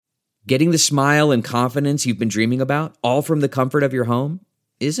Getting the smile and confidence you've been dreaming about, all from the comfort of your home,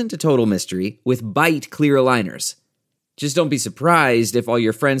 isn't a total mystery with Byte clear aligners. Just don't be surprised if all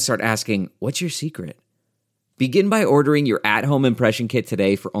your friends start asking, "What's your secret?" Begin by ordering your at-home impression kit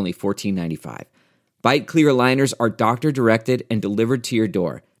today for only $14.95. Byte clear aligners are doctor-directed and delivered to your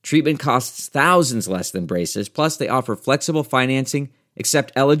door. Treatment costs thousands less than braces, plus they offer flexible financing,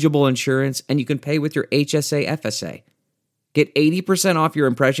 accept eligible insurance, and you can pay with your HSA FSA. Get 80% off your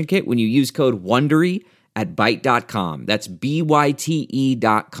impression kit when you use code WONDERY at Byte.com. That's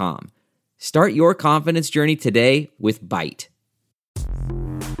BYTE.com. Start your confidence journey today with Byte.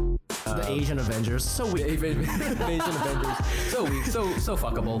 The Asian Avengers, so weak. Asian Avengers, so weak, so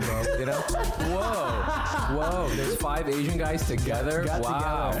fuckable, bro. You know? Whoa. There's 5 Asian guys together.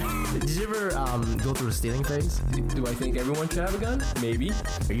 Wow. Did you ever go through a stealing phase? Do I think everyone should have a gun? Maybe.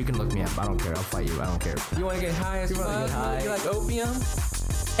 Or you can look me up. I don't care. I'll fight you. I don't care. You want to get high as fuck? You like opium?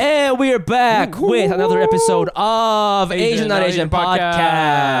 And we are back with another episode of Asian Not Asian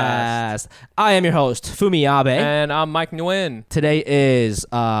Podcast. I am your host, Fumi Abe. And I'm Mike Nguyen. Today is,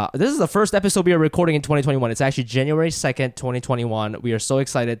 this is the first episode we are recording in 2021. It's actually January 2nd, 2021. We are so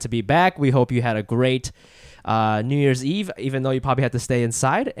excited to be back. We hope you had a great New Year's Eve, even though you probably had to stay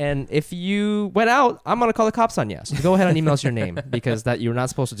inside. And if you went out, I'm going to call the cops on you. So go ahead and email us your name because that you're not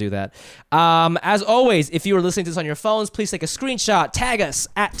supposed to do that. As always, if you are listening to this on your phones, please take a screenshot, tag us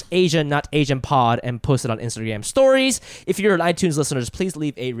at Asian Not Asian Pod, and post it on Instagram stories. If you're an iTunes listener, please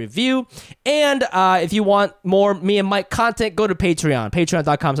leave a review. And if you want more me and Mike content, go to Patreon,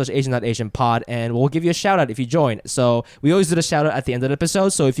 patreon.com/Asian Not Asian Pod, and we'll give you a shout out if you join. So we always do the shout out at the end of the episode.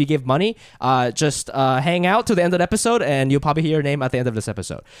 So if you give money, just hang out to the end of the episode and you'll probably hear your name at the end of this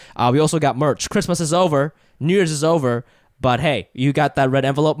episode. We also got merch. Christmas is over, New Year's is over, but hey, you got that red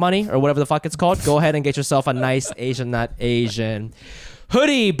envelope money or whatever the fuck it's called, go ahead and get yourself a nice Asian Not Asian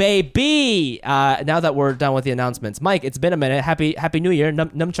hoodie, baby. Now that we're done with the announcements, Mike, it's been a minute. Happy New Year.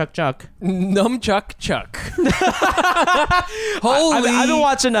 Numchuck Chuck. Numchuck Chuck. Holy. I've been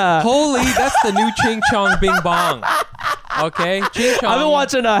watching Holy, that's the new Ching Chong Bing Bong. Okay, Ching Chong. I've been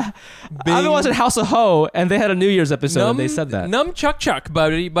watching House of Ho, and they had a New Year's episode, and they said that. Numchuck Chuck,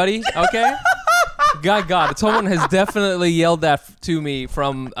 buddy. Okay. God, someone has definitely yelled that to me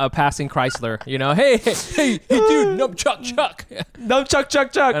from a passing Chrysler. You know, hey, dude, Numchuck Chuck. Numchuck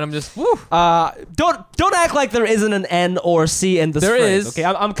Chuck. And I'm just, woo. Don't act like there isn't an N or C in this phrase. Okay,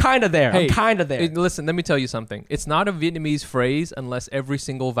 I'm kind of there. Hey, I'm kind of there. Listen, let me tell you something. It's not a Vietnamese phrase unless every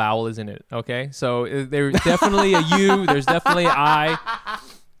single vowel is in it. Okay, so there's definitely a U. There's definitely an I.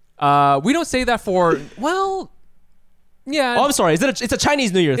 We don't say that for Yeah. Oh, I'm sorry. It's a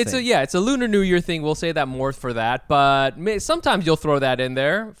Chinese New Year thing. It's a Lunar New Year thing. We'll say that more for that. But sometimes you'll throw that in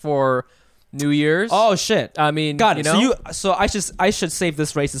there for New Year's. Oh shit! I mean, got it. You know? So I should save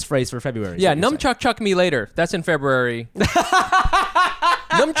this racist phrase for February. Yeah, Numchuck Chuck me later. That's in February.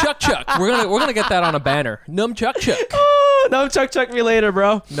 Numchuck Chuck. We're gonna get that on a banner. Numchuck Chuck. Oh, Numchuck Chuck me later,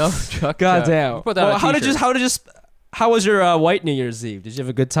 bro. Numchuck. God damn. We'll put that on a t-shirt. How was your white New Year's Eve? Did you have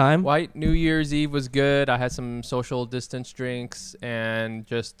a good time? White New Year's Eve was good. I had some social distance drinks and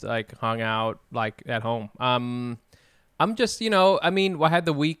just like hung out like at home. I'm just, I had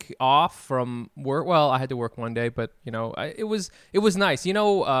the week off from work. Well, I had to work one day, but it was nice.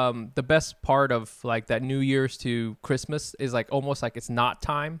 The best part of like that New Year's to Christmas is like almost like it's not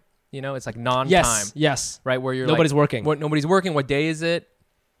time. It's like non-time. Yes. Right, where you're nobody's working. Nobody's working. What day is it?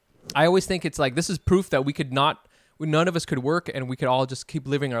 I always think it's like this is proof that none of us could work and we could all just keep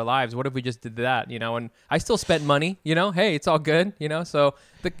living our lives. What if we just did that, and I still spent money, hey, it's all good, so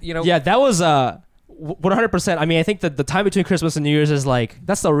Yeah, that was 100%. I mean, I think that the time between Christmas and New Year's is like,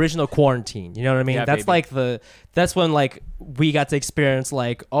 that's the original quarantine. You know what I mean? Yeah, that's baby. like that's when like we got to experience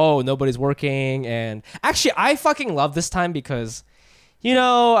like, oh, nobody's working. And actually I fucking love this time because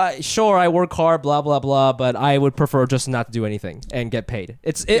sure, I work hard, blah, blah, blah, but I would prefer just not to do anything and get paid.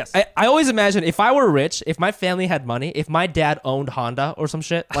 Yes. I always imagine if I were rich, if my family had money, if my dad owned Honda or some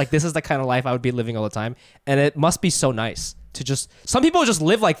shit, like this is the kind of life I would be living all the time. And it must be so nice to some people just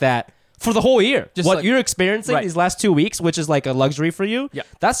live like that for the whole year. Just what you're experiencing these last 2 weeks, which is like a luxury for you. Yeah.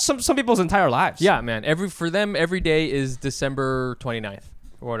 That's some people's entire lives. Yeah, man. For them, every day is December 29th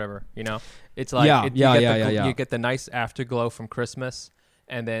or whatever, It's like you get the nice afterglow from Christmas,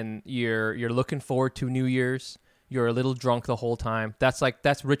 and then you're looking forward to New Year's. You're a little drunk the whole time. That's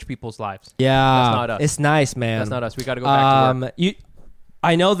rich people's lives. Yeah, that's not us. It's nice, man. That's not us. We got to go back to work.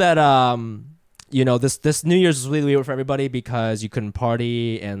 I know that this New Year's is really weird for everybody because you couldn't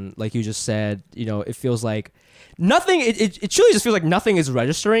party, and like you just said, it feels like nothing. It truly just feels like nothing is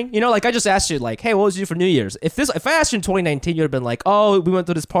registering. You know, like I just asked you, like, hey, what was you for New Year's? If I asked you in 2019, you'd have been like, oh, we went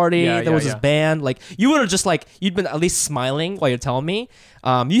to this party. There was this band. Like you would have just like you'd been at least smiling while you're telling me.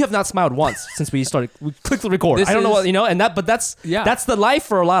 You have not smiled once since we clicked the record. I don't know what, you know, but that's the life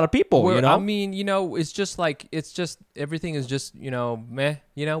for a lot of people, you know? I mean, you know, it's just everything is just, you know, meh,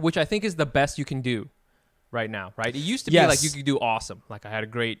 you know, which I think is the best you can do right now, right? It used to be like you could do awesome. Like I had a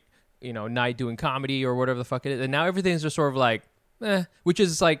great, you know, night doing comedy or whatever the fuck it is. And now everything's just sort of like, which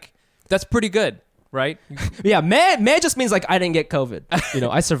is like, that's pretty good. Right? Yeah, mad just means like I didn't get COVID. You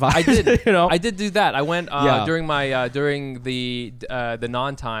know, I survived. I did. You know, I did do that. I went during the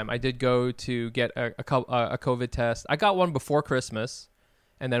non-time. I did go to get a COVID test. I got one before Christmas,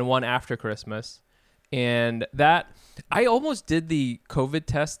 and then one after Christmas, and that I almost did the COVID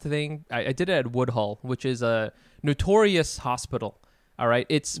test thing. I did it at Woodhull, which is a notorious hospital. All right,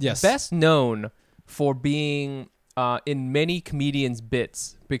 it's best known for being in many comedians'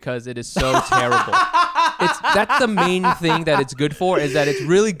 bits because it is so terrible. That's the main thing that it's good for, is that it's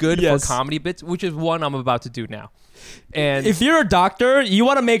really good for comedy bits, which is one I'm about to do now. And if you're a doctor, you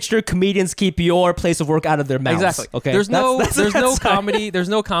want to make sure comedians keep your place of work out of their mouths. Exactly. Okay. There's no comedy. There's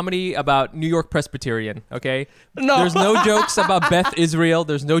no comedy about New York Presbyterian. Okay. No. There's no jokes about Beth Israel.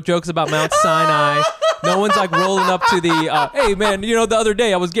 There's no jokes about Mount Sinai. No one's like rolling up to the, hey man, you know, the other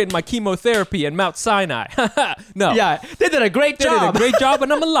day I was getting my chemotherapy in Mount Sinai. No. Yeah, they did a great job. They did a great job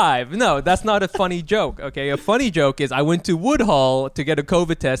and I'm alive. No, that's not a funny joke, okay? A funny joke is I went to Woodhull to get a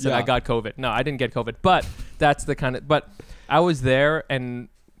COVID test and I got COVID. No, I didn't get COVID, but that's the kind of, but I was there and,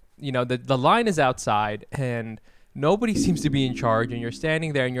 you know, the line is outside and nobody seems to be in charge and you're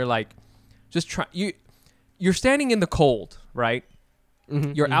standing there and you're like, you're standing in the cold, right?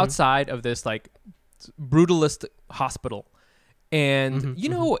 Mm-hmm, you're outside of this like brutalist hospital. And, you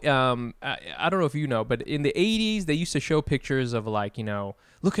know, I don't know if you know, but in the 80s, they used to show pictures of like, you know,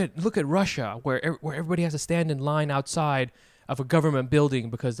 look at Russia, where everybody has to stand in line outside of a government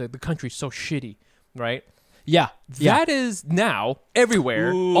building because the country's so shitty, right? Yeah. That is now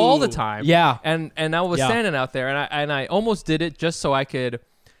everywhere, all the time. Yeah. And I was standing out there and I almost did it just so I could,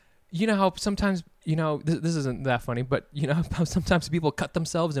 you know how sometimes, you know, this isn't that funny, but you know how sometimes people cut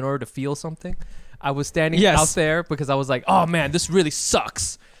themselves in order to feel something? I was standing out there because I was like, oh man, this really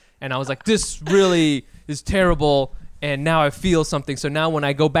sucks. And I was like, this really is terrible. And now I feel something. So now when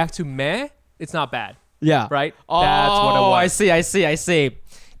I go back to meh, it's not bad. Yeah. Right? That's what it was. I see.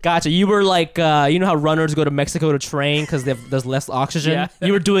 Gotcha. You were like, you know how runners go to Mexico to train because there's less oxygen? Yeah.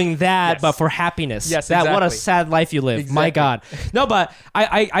 You were doing that, but for happiness. Yes, exactly. What a sad life you live. Exactly. My God. No, but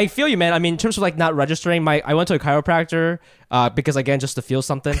I feel you, man. I mean, in terms of like not registering, I went to a chiropractor because, again, just to feel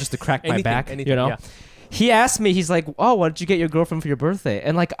something, just to crack my back, you know? Yeah. He asked me, he's like, oh, what did you get your girlfriend for your birthday?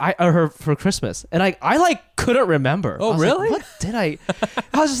 And like, her for Christmas. And like, I like couldn't remember. Oh, really? Like, what did I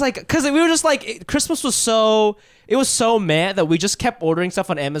was just like, because we were just like, Christmas was so... It was so mad that we just kept ordering stuff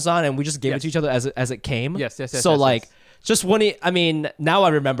on Amazon and we just gave it to each other as it came. Yes. So like, just when I mean, now I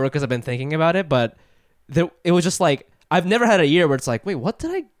remember because I've been thinking about it, but it was just like, I've never had a year where it's like, wait, what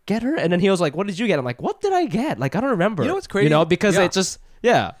did I get her? And then he was like, what did you get? I'm like, what did I get? Like, I don't remember. You know what's crazy? You know, because it just,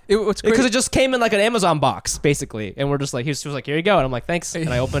 what's crazy? Because it just came in like an Amazon box, basically. And we're just like, he was like, here you go. And I'm like, thanks. And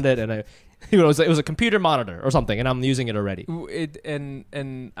I opened it and it was a computer monitor or something, and I'm using it already.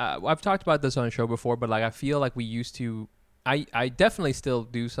 I've talked about this on the show before, but like I feel like we used to, I definitely still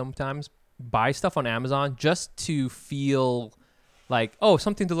do sometimes buy stuff on Amazon just to feel like, oh,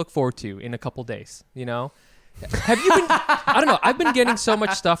 something to look forward to in a couple days, you know? Have you been? I don't know. I've been getting so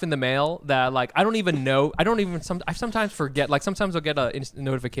much stuff in the mail that like I don't even know. I sometimes forget. Like sometimes I'll get a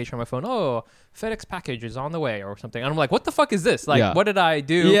notification on my phone. Oh, FedEx package is on the way or something. And I'm like, what the fuck is this? Like, what did I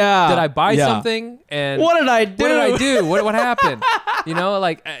do? Yeah. Did I buy something? And what did I do? What did I do? What happened? You know,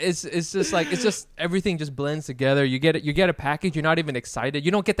 like it's just like it's just everything just blends together. You get a package. You're not even excited.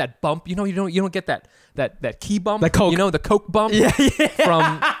 You don't get that bump. You know, you don't get that key bump. The Coke. You know, the Coke bump.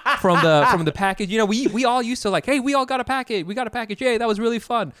 From the package. You know, we all used to like, hey, we all got a package. We got a package. Hey, that was really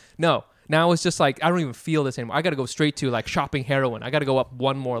fun. No, now it's just like I don't even feel this anymore. I got to go straight to like shopping heroin. I got to go up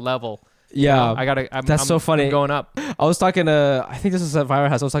one more level. Yeah, you know, that's so funny. I'm going up. I was talking to, I think this was at Viral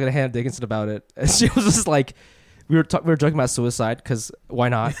House. I was talking to Hannah Dickinson about it, and she was just like, we were joking about suicide because why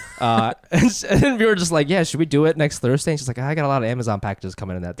not? And then we were just like, yeah, should we do it next Thursday? And she's like, I got a lot of Amazon packages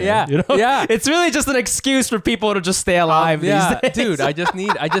coming in that day. Yeah, you know? Yeah. It's really just an excuse for people to just stay alive. These days. Dude, I just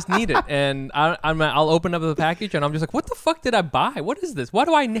need it, and I'll open up the package and I'm just like, what the fuck did I buy? What is this? Why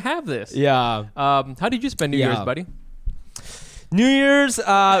do I have this? Yeah. How did you spend New Year's, buddy? New Year's,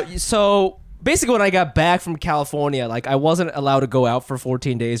 so basically when I got back from California, like I wasn't allowed to go out for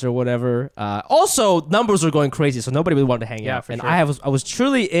 14 days or whatever. Also, numbers were going crazy, so nobody really wanted to hang out. For and sure. I was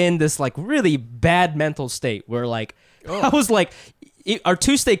truly in this like really bad mental state where like I was like. Our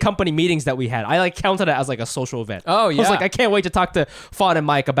Tuesday company meetings that we had, I like counted it as like a social event. Oh, I was like, I can't wait to talk to Fawn and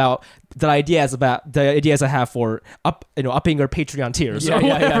Mike about the ideas I have for upping our Patreon tiers or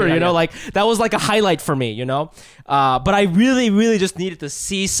whatever. You know, like that was like a highlight for me. You know, but I really, really just needed to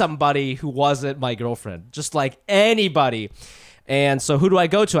see somebody who wasn't my girlfriend, just like anybody. And so who do I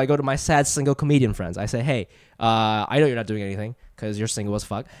go to? I go to my sad single comedian friends. I say, hey, I know you're not doing anything because you're single as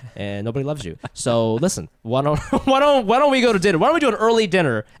fuck and nobody loves you. So listen, why don't we go to dinner? Why don't we do an early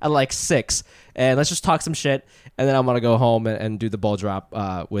dinner at like 6 and let's just talk some shit, and then I'm gonna go home and do the ball drop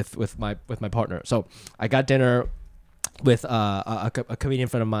with my partner. So I got dinner with a comedian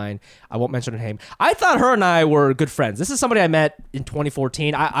friend of mine. I won't mention her name. I thought her and I were good friends. This is somebody I met in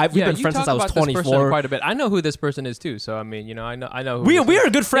 2014. We've been friends since I was 24. Quite a bit. I know who this person is too. So I mean, you know, I know. Who We are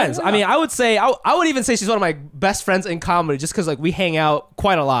good friends. Yeah. I mean, I would say I would even say she's one of my best friends in comedy, just because like we hang out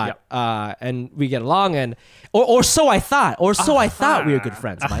quite a lot, and we get along, and or so I thought, I thought we were good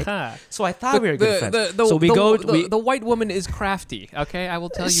friends, Mike. So I thought we were good friends. So we go. The white woman is crafty. Okay, I will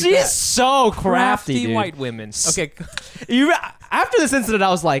tell you. She's so crafty, dude. White women. Okay. After this incident, I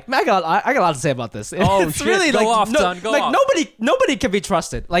was like, man, I got a lot to say about this. Oh, it's shit. really Go like, off, son. Go off. Nobody can be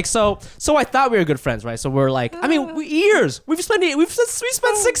trusted. Like, so I thought we were good friends, right? So we're like, I mean, years. We've spent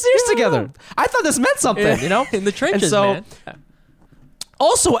 6 years together. I thought this meant something, you know, in the trenches, man.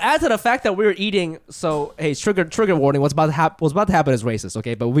 Also, add to the fact that we were eating. So, hey, trigger warning. What's about to happen is racist.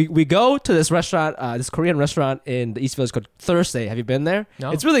 Okay, but we go to this restaurant, this Korean restaurant in the East Village called Thursday. Have you been there? No.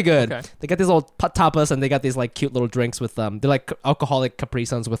 It's really good. Okay. They got these little tapas, and they got these like cute little drinks with they're like alcoholic Capri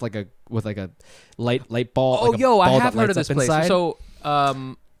Suns with like a light ball. Oh, like a yo, I ball have that heard of lights this up place.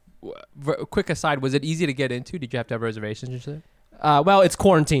 inside. So, quick aside, was it easy to get into? Did you have to have reservations and shit? Well, it's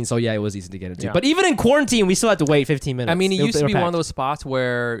quarantine, so yeah, it was easy to get into. Yeah. But even in quarantine, we still had to wait 15 minutes. I mean, it used to be one of packed. those spots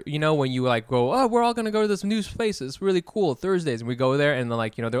where, you know, when you like go, oh, we're all gonna go to this new place. It's really cool. Thursdays, and we go there, and then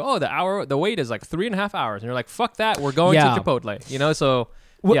like, you know, the wait is like 3.5 hours, and you're like, fuck that, we're going to Chipotle. You know, so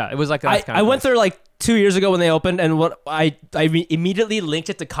yeah, it was like that. I went there like 2 years ago when they opened, and what I immediately linked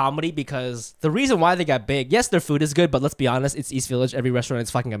it to comedy because the reason why they got big, yes, their food is good, but let's be honest, it's East Village. Every restaurant is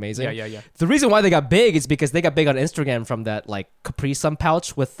fucking amazing. Yeah. The reason why they got big is because they got big on Instagram from that like Capri Sun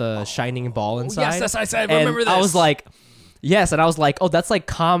pouch with the shining ball inside. Yes, I said, And remember this. I was like, yes, and I was like, oh, that's like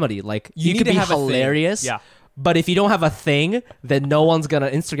comedy. Like you need could to be have a thing. hilarious. Yeah. But if you don't have a thing, then no one's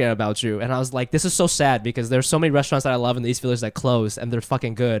gonna Instagram about you. And I was like, this is so sad because there's so many restaurants that I love in the East Village that closed and they're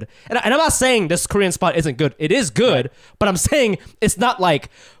fucking good. And I'm not saying this Korean spot isn't good. It is good, but I'm saying it's not like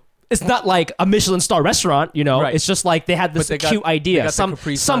a Michelin star restaurant, you know. Right. It's just like they had this But they cute got idea. the Some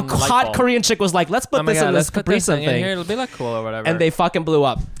Capri Sun light hot bulb. Korean chick was like, let's put this in this Capri Sun in thing. here. It'll be like cool or whatever. And they fucking blew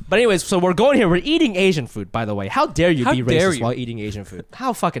up. But anyways, so we're going here. We're eating Asian food, by the way. How dare you How be dare racist you? while eating Asian food?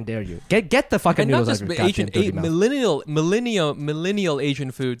 How fucking dare you? Get the fucking and not noodles just out of your Asian, goddamn dirty mouth. millennial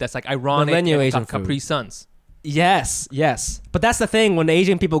Asian food that's like ironic. Millennial and Asian Capri food. Suns. Yes. But that's the thing. When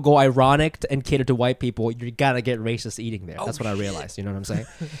Asian people go ironic and cater to white people, you gotta get racist eating there. That's what I realized. You know what I'm saying?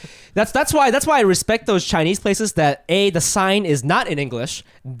 that's why I respect those Chinese places that the sign is not in English.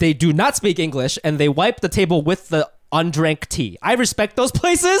 They do not speak English, and they wipe the table with the undrank tea. I respect those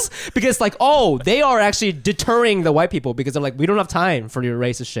places because like, oh, they are actually deterring the white people because they're like, we don't have time for your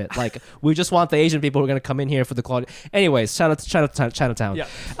racist shit. Like, we just want the Asian people who are gonna come in here for the quality. Anyways, shout out to Chinatown.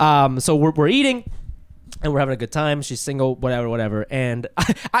 Yeah. So we're eating. And we're having a good time. She's single, whatever. And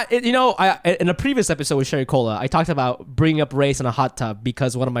I in a previous episode with Sherry Cola, I talked about bringing up race in a hot tub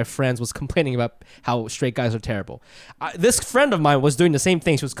because one of my friends was complaining about how straight guys are terrible. This friend of mine was doing the same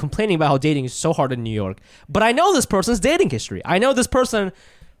thing. She was complaining about how dating is so hard in New York. But I know this person's dating history. I know this person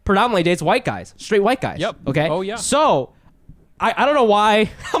predominantly dates white guys, straight white guys. Yep. Okay. Oh, yeah. So I don't know why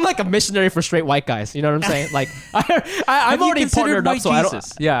I'm like a missionary for straight white guys. You know what I'm saying? Like I'm already partnered up, so I don't.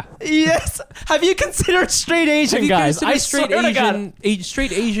 Yeah. Yes. Have you considered straight Asian Have you guys? considered I swear to God.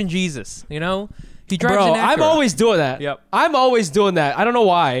 straight Asian Jesus? You know, he drives Bro, an Acura. I'm always doing that. Yep. I'm always doing that. I don't know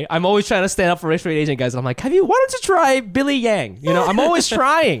why. I'm always trying to stand up for straight Asian guys. And I'm like, why don't you try Billy Yang? You know, I'm always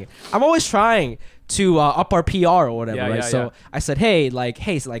trying. To up our PR or whatever, Yeah, right? yeah, So yeah. I said, hey,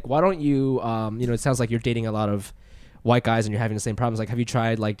 why don't you, it sounds like you're dating a lot of white guys and you're having the same problems. Like, have you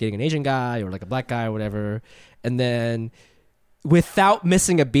tried like dating an Asian guy or like a black guy or whatever? And then without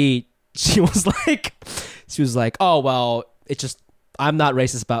missing a beat, she was like, oh, well, it's just, I'm not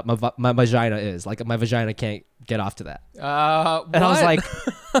racist about my vagina is. Like, my vagina can't get off to that. And I was like,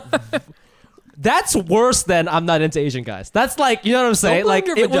 That's worse than I'm not into Asian guys. That's like, you know what I'm saying? Don't blame Like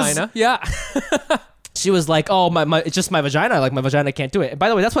your it was, vagina. Yeah. she was like, "Oh, my, it's just my vagina. Like my vagina can't do it." And by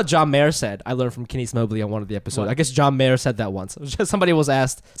the way, that's what John Mayer said. I learned from Kenise Mobley on one of the episodes. What? I guess John Mayer said that once. It was just somebody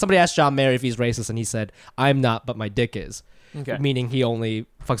asked John Mayer if he's racist, and he said, "I'm not, but my dick is," Okay. meaning he only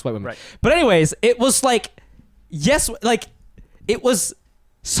fucks white women. Right. But anyways, it was like, yes, like it was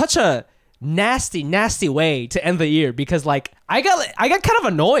such a nasty way to end the year because like I got kind of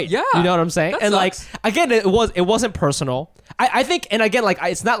annoyed. Yeah. You know what I'm saying? That And like sucks. again, it wasn't personal. I think, and again, like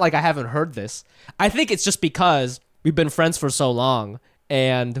it's not like I haven't heard this. I think it's just because we've been friends for so long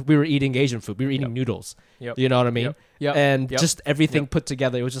and we were eating Asian food. We were eating noodles. Yep. You know what I mean? Yep. And Yep. just everything put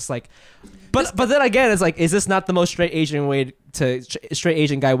together. It was just like, but then again, it's like, is this not the most straight Asian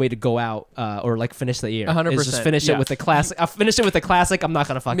guy way to go out or like finish the year? 100%, Is just finish yeah. it with the classic. I finish it with the classic. I'm not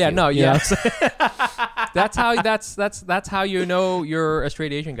gonna fuck Yeah, you. no, You know yeah. what I'm saying? That's how you know you're a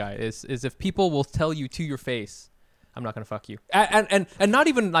straight Asian guy is if people will tell you to your face, I'm not gonna fuck you, and not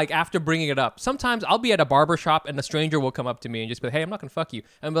even like after bringing it up. Sometimes I'll be at a barber shop and a stranger will come up to me and just be like, "Hey, I'm not gonna fuck you,"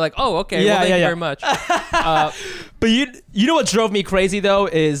 and be like, "Oh, okay, Yeah, well, thank yeah, you yeah. very much." But you know what drove me crazy though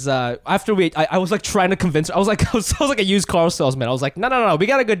is after I was like trying to convince her. I was like a used car salesman. I was like, no, we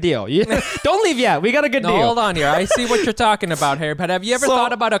got a good deal. Don't leave yet. We got a good No, deal. hold on here. I see what you're talking about here. But have you ever So-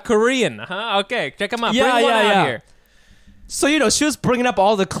 thought about a Korean? Huh? Okay, check them out. Yeah, Bring one yeah, out yeah. here. So she was bringing up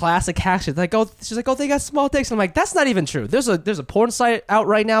all the classic hacks. She's like, they got small dicks. I'm like, that's not even true. There's a porn site out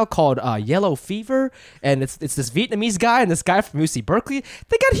right now called Yellow Fever, and it's this Vietnamese guy and this guy from UC Berkeley.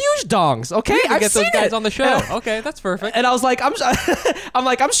 They got huge dongs. Okay, We can I've get those seen guys it. on the show. Okay, that's perfect. And I was like, I'm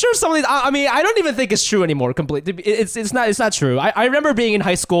sure some of these. I mean, I don't even think it's true anymore. Completely, it's not true. I remember being in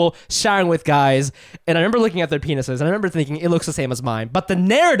high school, showering with guys, and I remember looking at their penises, and I remember thinking it looks the same as mine. But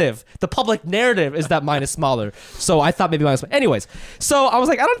the public narrative, is that mine is smaller. So I thought maybe mine was. Anyways, so I was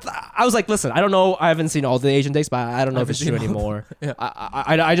like, listen, I don't know. I haven't seen all the Asian dicks, but I don't know if it's true anymore. Yeah.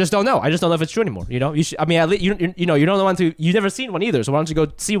 I just don't know. I just don't know if it's true anymore. You know, you should. I mean, at least you don't want to. You've never seen one either, so why don't you go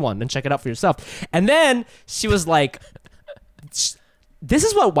see one and check it out for yourself? And then she was like, "This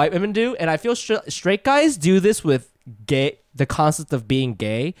is what white women do," and I feel straight guys do this with the concept of being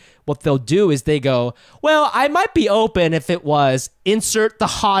gay. What they'll do is they go, "Well, I might be open if it was insert the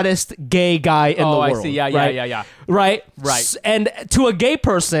hottest gay guy in the Oh, world." I see. Yeah, right? yeah. Right? Right. And to a gay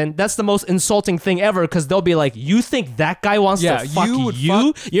person, that's the most insulting thing ever because they'll be like, "You think that guy wants Yeah, to fuck you would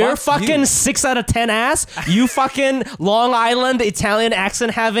you? You're fuck fucking you." 6 out of 10 ass. You fucking Long Island Italian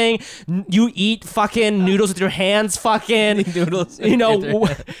accent having. You eat fucking noodles with your hands. Fucking Noodles You know,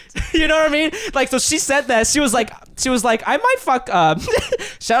 with your you know what I mean? Like, so she said that. She was like, I might fuck.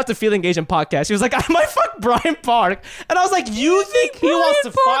 Shout out to Feeling Asian podcast. She was like, I might fuck Brian Park, and I was like, you think he wants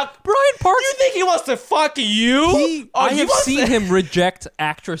to fuck Brian Park? You think he wants to fuck you? I you have want seen to- him reject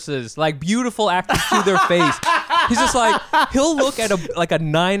actresses, like beautiful actors, to their face. He's just like, he'll look at a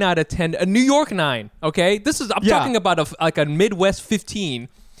 9 out of 10, a New York 9. Okay, I'm Yeah. talking about a Midwest 15,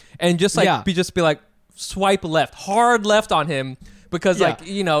 and just like Yeah. be like swipe left, hard left on him. Because Yeah. like,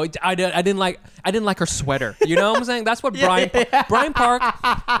 you know, I didn't like her sweater. You know what I'm saying? That's what Brian Park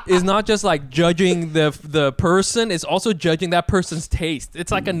is not just like judging the person, it's also judging that person's taste. It's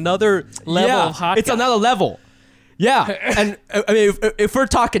like another level of hot. It's guy. another level. Yeah, and I mean, if we're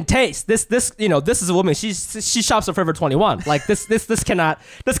talking taste, this is a woman. She shops at Forever 21. Like this is not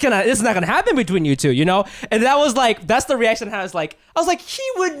gonna happen between you two, you know. And that's the reaction I was like, he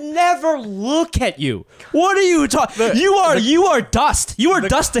would never look at you. What are you talking? You are dust. You are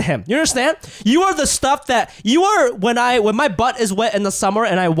dust to him. You understand? You are the stuff that you are when my butt is wet in the summer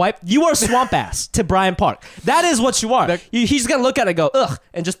and I wipe. You are swamp ass to Brian Park. That is what you are. He's gonna look at it and go ugh,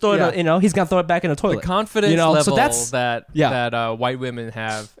 and just throw it. Yeah. He's gonna throw it back in the toilet. The confidence level. So that's that white women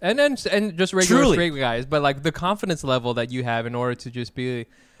have, and just regular Truly. straight guys, but like the confidence level that you have in order to just be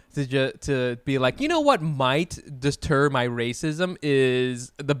to be like, you know what might deter my racism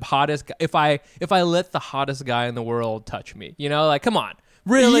is the hottest guy. If I let the hottest guy in the world touch me, you know, like come on,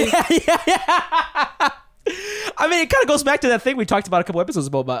 really? Yeah. I mean, it kind of goes back to that thing we talked about a couple episodes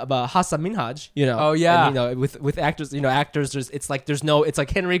ago about Hassan Minhaj, you know. Oh, yeah. And, with actors, it's like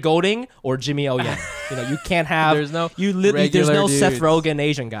Henry Golding or Jimmy O Yang. You can't have. There's no there's regular no Seth dudes. Rogen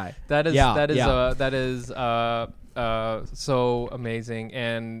Asian guy. That is Yeah. so amazing,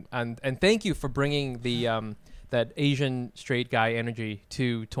 and thank you for bringing the that Asian straight guy energy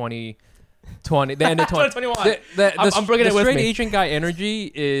to 2020, the end of 2021. I'm bringing it with straight me. Asian guy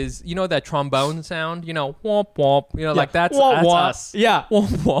energy is, you know, that trombone sound, you know, womp womp, you know, like that's Womp womp. us. Yeah. Womp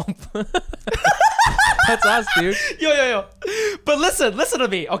womp. That's us, dude. Yo. But listen to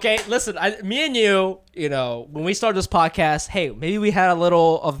me, okay? Listen, me and you, when we started this podcast, hey, maybe we had a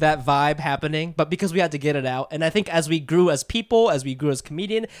little of that vibe happening, but because we had to get it out. And I think as we grew as people, as we grew as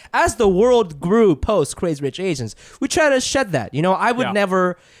comedian, as the world grew post Crazy Rich Asians, we try to shed that. I would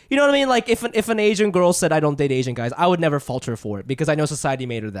never, you know what I mean? Like if an Asian girl said, I don't date Asian guys, I would never fault her for it because I know society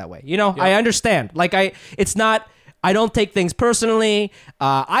made her that way. I understand. Like I don't take things personally.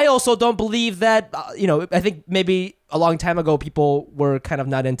 I also don't believe that, I think maybe a long time ago, people were kind of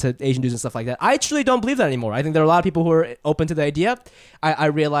not into Asian dudes and stuff like that. I truly don't believe that anymore. I think there are a lot of people who are open to the idea. I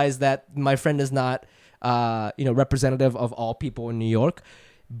realize that my friend is not, representative of all people in New York.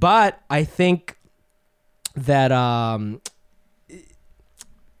 But I think that,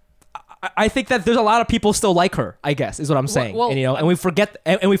 I think that there's a lot of people still like her, I guess, is what I'm saying. Well, and we forget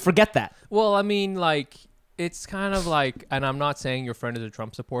that. Well, I mean, like, it's kind of like, and I'm not saying your friend is a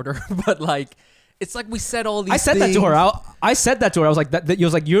Trump supporter, but like, it's like we said all these. I said things. that to her. I said that to her. I was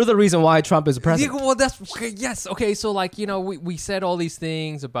like, you're the reason why Trump is president. Yeah, well, that's okay. Yes, okay. So like, we said all these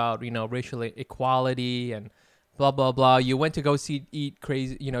things about racial equality and blah blah blah. You went to go eat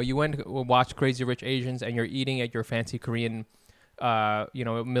crazy. You went to watch Crazy Rich Asians, and you're eating at your fancy Korean,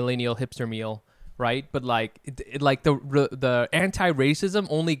 millennial hipster meal. Right, but like the anti-racism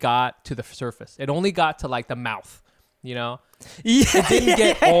only got to the surface. It only got to like the mouth, Yeah, it didn't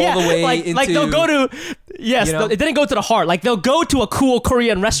get all the way into. Like they'll go to it didn't go to the heart. Like they'll go to a cool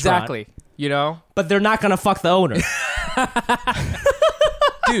Korean restaurant, exactly. But they're not gonna fuck the owner.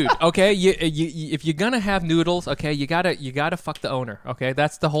 Dude, okay, if you're gonna have noodles, okay, you gotta fuck the owner. Okay,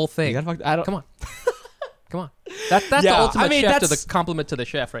 that's the whole thing. You gotta fuck. Come on. Come on, that's the ultimate chef to the compliment to the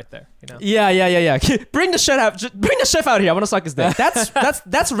chef right there. Yeah. Bring the chef out. Bring the chef out here. I want to suck his dick. That's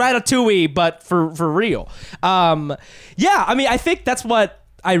Ratatouille, but for real. I think that's what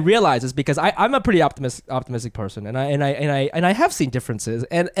I realize is because I'm a pretty optimistic person, and I have seen differences,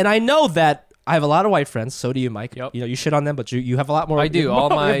 and I know that. I have a lot of white friends. So do you, Mike. Yep. You shit on them, but you have a lot more. I do. You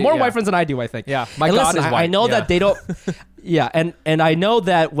have more white friends than I do, I think. Yeah. My God is white. I know that they don't. Yeah, and I know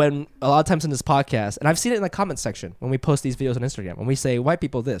that when a lot of times in this podcast, and I've seen it in the comment section when we post these videos on Instagram, when we say white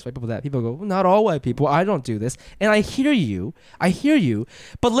people this, white people that, people go, well, not all white people. I don't do this, and I hear you,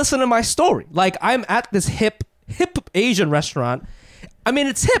 but listen to my story. Like I'm at this hip Asian restaurant. I mean,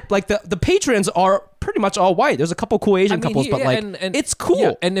 it's hip. Like the patrons are pretty much all white. There's a couple cool Asian couples, but like it's cool.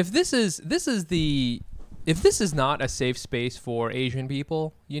 Yeah, and if this is not a safe space for Asian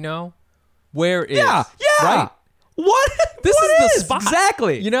people, where is right? What? This what is the spot.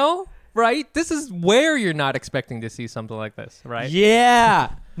 Exactly. Right? This is where you're not expecting to see something like this, right?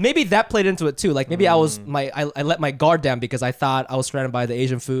 Yeah. Maybe that played into it too. Like maybe I let my guard down because I thought I was surrounded by the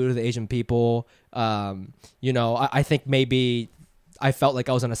Asian food, the Asian people. I think maybe I felt like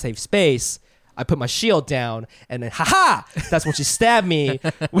I was in a safe space. I put my shield down, and then that's when she stabbed me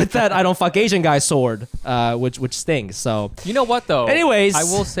with that I don't fuck Asian guy sword, which stings. So you know what though? Anyways, I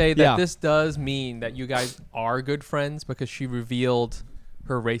will say that this does mean that you guys are good friends because she revealed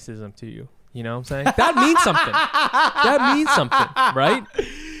her racism to you. You know what I'm saying? That means something. That means something, right?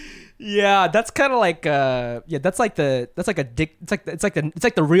 Yeah, that's kind of like that's like a dick. It's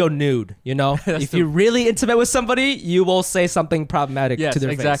like the real nude, If you're really intimate with somebody, you will say something problematic to their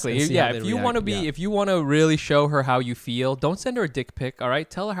exactly. face. Yeah, if you want to if you want to really show her how you feel, don't send her a dick pic. All right,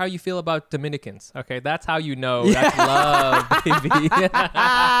 tell her how you feel about Dominicans. Okay, that's how you know that's love, baby.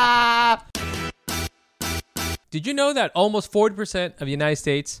 Did you know that almost 40% of the United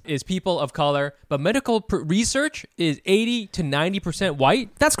States is people of color, but medical research is 80 to 90%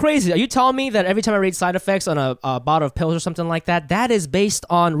 white? That's crazy. Are you telling me that every time I read side effects on a bottle of pills or something like that, that is based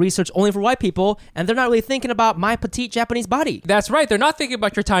on research only for white people, and they're not really thinking about my petite Japanese body? That's right. They're not thinking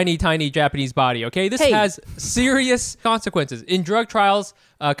about your tiny, tiny Japanese body, okay? This has serious consequences. In drug trials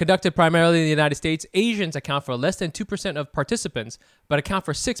conducted primarily in the United States, Asians account for less than 2% of participants, but account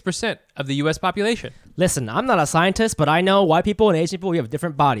for 6% of the U.S. population. Listen, I'm not a scientist, but I know white people and Asian people, we have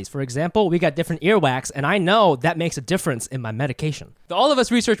different bodies. For example, we got different earwax, and I know that makes a difference in my medication. The All of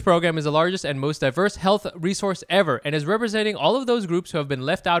Us research program is the largest and most diverse health resource ever and is representing all of those groups who have been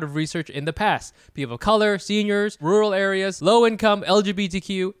left out of research in the past. People of color, seniors, rural areas, low income,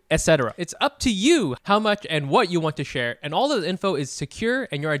 LGBTQ, etc. It's up to you how much and what you want to share, and all of the info is secure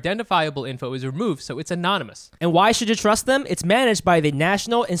and your identifiable info is removed, so it's anonymous. And why should you trust them? It's managed by the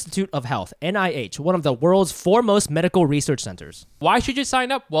National Institute of Health, NIH, one of the world's foremost medical research centers. Why should you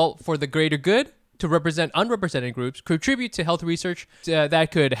sign up? Well, for the greater good, to represent unrepresented groups, contribute to health research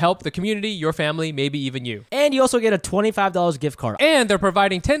that could help the community, your family, maybe even you. And you also get a $25 gift card. And they're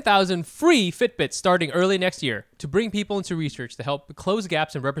providing 10,000 free Fitbits starting early next year to bring people into research to help close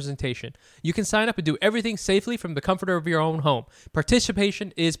gaps in representation. You can sign up and do everything safely from the comfort of your own home.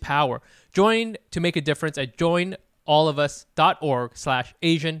 Participation is power. Join to make a difference at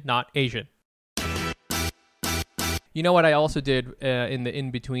joinallofus.org/Asian Not Asian. You know what I also did in the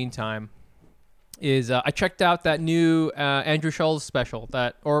in-between time is I checked out that new Andrew Schulz special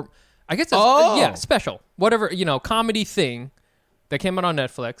special, whatever, comedy thing that came out on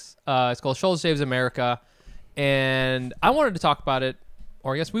Netflix. It's called Schulz Saves America. And I wanted to talk about it,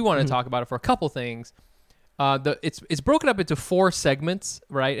 or I guess we wanted to talk about it for a couple things. It's broken up into 4 segments,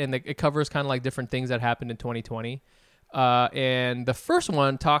 right? And it covers kind of like different things that happened in 2020. And the first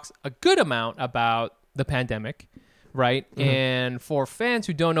one talks a good amount about the pandemic, right? And for fans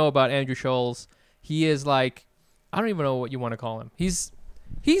who don't know about Andrew Schulz, he is like, I don't even know what you want to call him. He's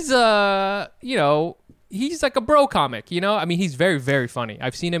he's like a bro comic, I mean, he's very, very funny.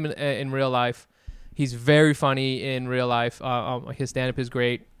 I've seen him in real life. He's very funny in real life. His stand-up is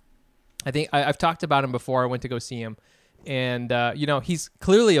great. I think I've talked about him before. I went to go see him. And, he's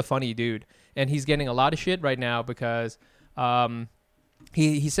clearly a funny dude. And he's getting a lot of shit right now because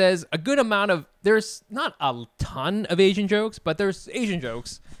he says a good amount of... There's not a ton of Asian jokes, but there's Asian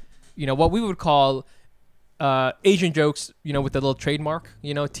jokes. What we would call Asian jokes, with the little trademark,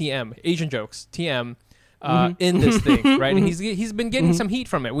 TM. Asian jokes, TM. In this thing, right? And he's been getting some heat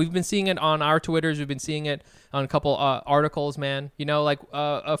from it. We've been seeing it on our Twitters. We've been seeing it on a couple articles, man.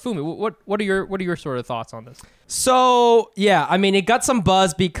 Fumi, what are your sort of thoughts on this? So yeah, I mean, it got some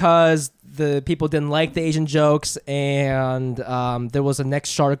buzz because the people didn't like the Asian jokes, and there was a Next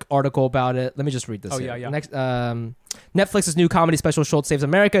Shark article about it. Let me just read this. Netflix's new comedy special Schulz Saves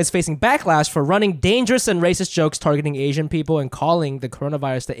America is facing backlash for running dangerous and racist jokes targeting Asian people and calling the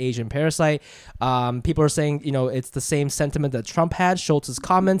coronavirus the Asian parasite. People are saying, it's the same sentiment that Trump had. Schulz's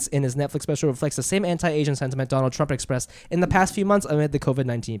comments in his Netflix special reflects the same anti-Asian sentiment Donald Trump expressed in the past few months amid the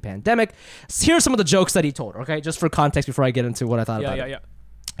COVID-19 pandemic. Here are some of the jokes that he told, okay? Just for context before I get into what I thought about it.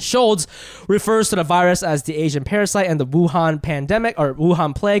 Schulz refers to the virus as the Asian parasite and the Wuhan pandemic or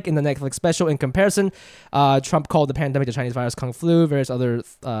Wuhan plague in the Netflix special. In comparison, Trump called the pandemic the Chinese virus Kung Flu, various other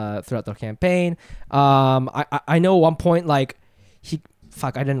throughout the campaign. I know at one point, like,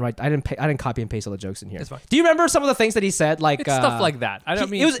 I didn't copy and paste all the jokes in here. Do you remember some of the things that he said? Like it's stuff like that. I don't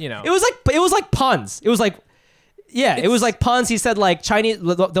mean, it was like puns. It was like. Yeah, it was like puns. He said like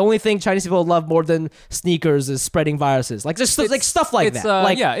the only thing Chinese people love more than sneakers is spreading viruses. Like just like stuff like that.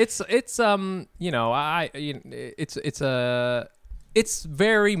 It's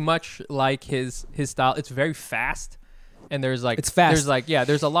very much like his style. It's very fast, and there's like it's fast.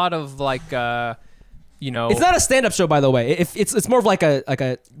 There's a lot of like. It's not a stand-up show, by the way. It's more of like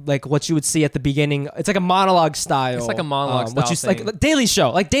what you would see at the beginning. It's like a monologue style. It's like a monologue style, which is like Daily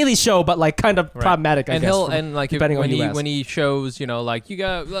Show, but like kind of problematic. I guess, when he shows, like you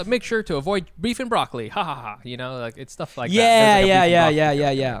got make sure to avoid beef and broccoli. Ha ha ha. Like it's stuff like that.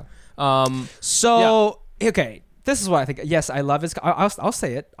 Yeah. Okay. This is what I think. Yes, I love his. I'll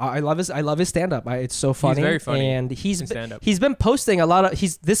say it. I love his stand up. It's so funny. He's very funny, and he's been posting a lot of.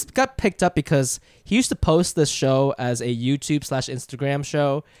 This got picked up because he used to post this show as a YouTube/Instagram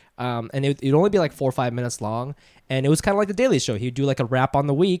show, and it'd only be like 4 or 5 minutes long, and it was kind of like the Daily Show. He'd do like a wrap on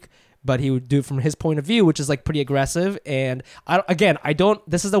the week, but he would do it from his point of view, which is like pretty aggressive. And I don't.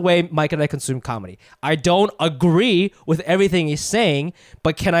 This is the way Mike and I consume comedy. I don't agree with everything he's saying,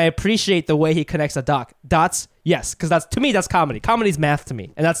 but can I appreciate the way he connects the dots? Yes, because to me that's comedy. Comedy's math to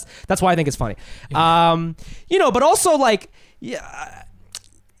me, and that's why I think it's funny. But also like, it's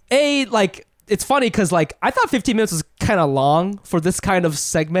funny because like I thought 15 minutes was kind of long for this kind of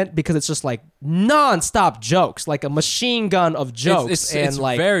segment because it's just like non-stop jokes, like a machine gun of jokes. It's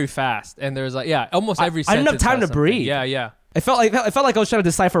like very fast, and there's like almost every. I didn't have time to breathe. Yeah. It felt like I was trying to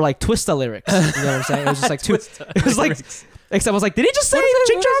decipher like Twista lyrics. You know what I'm saying? It was just like it was like. Except I was like, did he just say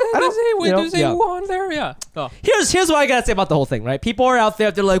Ching Chong? One there? Yeah. Oh. Here's what I gotta say about the whole thing, right? People are out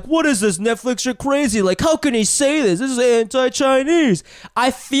there, they're like, what is this? Netflix, you're crazy. Like, how can he say this? This is anti-Chinese.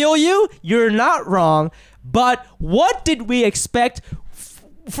 I feel you. You're not wrong. But what did we expect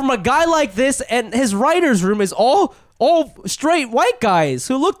from a guy like this? And his writer's room is all straight white guys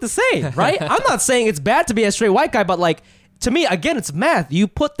who look the same, right? I'm not saying it's bad to be a straight white guy, but like, to me, again, it's math. You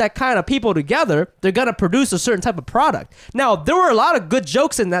put that kind of people together, they're going to produce a certain type of product. Now, there were a lot of good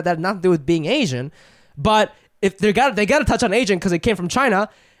jokes in that had nothing to do with being Asian, but if they got to touch on Asian because it came from China,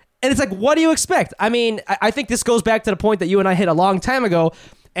 and it's like, what do you expect? I mean, I think this goes back to the point that you and I hit a long time ago.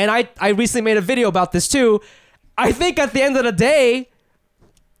 And I recently made a video about this too. I think at the end of the day,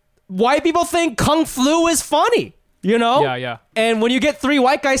 white people think Kung Flu is funny, you know? Yeah. And when you get 3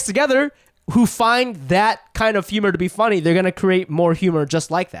 white guys together who find that kind of humor to be funny, they're going to create more humor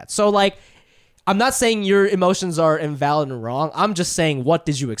just like that. So, like, I'm not saying your emotions are invalid and wrong. I'm just saying, what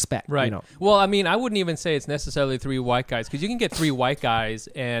did you expect? Right. You know? Well, I mean, I wouldn't even say it's necessarily 3 white guys, because you can get 3 white guys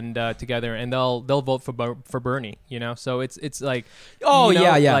and together, and they'll vote for Bernie. You know, so it's like, Oh, you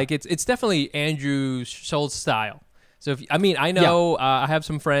know, yeah. like it's definitely Andrew Schultz style. So I know I have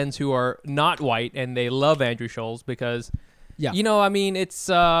some friends who are not white and they love Andrew Schultz because, you know, I mean,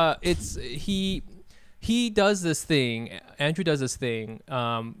 he does this thing. Andrew does this thing,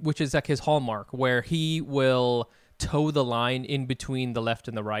 which is like his hallmark, where he will toe the line in between the left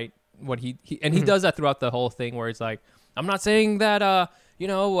and the right. He does that throughout the whole thing, where it's like, I'm not saying that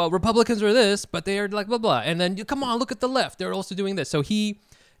Republicans are this, but they are like blah blah. And then come on, look at the left; they're also doing this. So he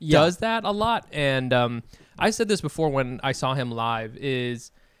does that a lot. And I said this before when I saw him live. He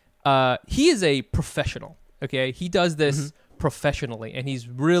is a professional. Okay, he does this professionally, and he's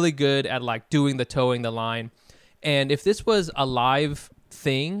really good at like doing the towing the line. And if this was a live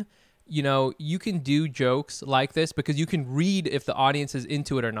thing, you know, you can do jokes like this because you can read if the audience is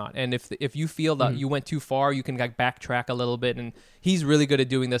into it or not. And if you feel that you went too far, you can like backtrack a little bit. And he's really good at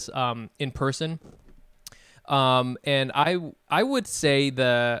doing this in person. And I would say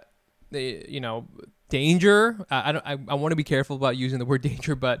the danger. I want to be careful about using the word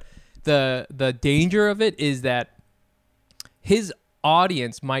danger, but the danger of it is that his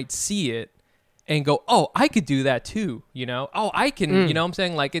audience might see it and go, oh, I could do that too, you know? Oh, I can, you know what I'm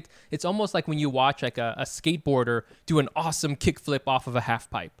saying? Like, it's almost like when you watch like a skateboarder do an awesome kickflip off of a half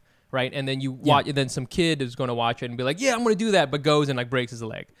pipe, right? And then you watch, and then some kid is going to watch it and be like, yeah, I'm going to do that, but goes and like breaks his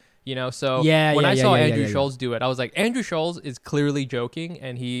leg, you know? So when I saw Andrew Schultz do it, I was like, Andrew Schultz is clearly joking,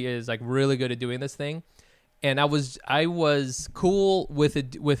 and he is like really good at doing this thing. And I was cool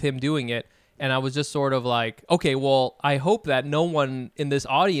with him doing it. And I was just sort of like, okay, well, I hope that no one in this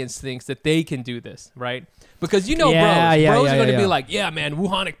audience thinks that they can do this, right? Because bros are going to be like, yeah, man,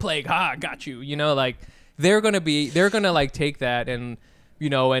 Wuhanic plague, got you. You know, like they're going to like take that and, you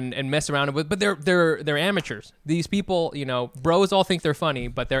know, and mess around with, but they're amateurs. These people, you know, bros all think they're funny,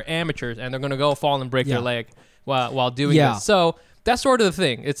 but they're amateurs, and they're going to go fall and break their leg while doing this. So that's sort of the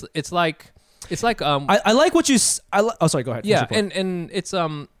thing. It's like I like what you. Oh, sorry. Go ahead. Yeah, and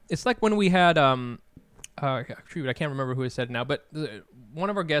it's like when we had shoot, I can't remember who said it now, but one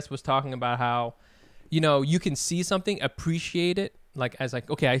of our guests was talking about how, you know, you can see something, appreciate it, like as like,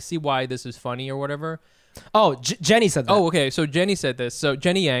 okay, I see why this is funny or whatever. Oh, Jenny said that. Oh, okay. So Jenny said this. So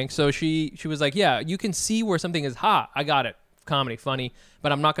Jenny Yang. So she was like, yeah, you can see where something is I got it, comedy, funny,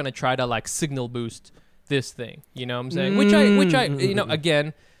 but I'm not gonna try to like signal boost this thing. You know what I'm saying? Which I you know,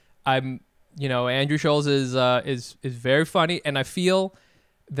 again, you know, Andrew Schultz is very funny, and I feel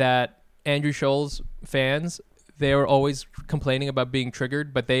that Andrew Schultz fans, they are always complaining about being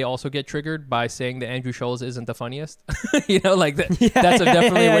triggered, but they also get triggered by saying that Andrew Schultz isn't the funniest. You know, like that. That's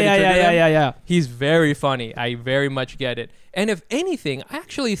definitely a way to trigger him. Yeah. He's very funny. I very much get it. And if anything, I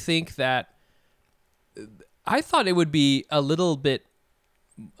actually think that I thought it would be a little bit,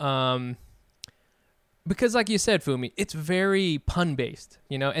 because like you said, Fumi, it's very pun based,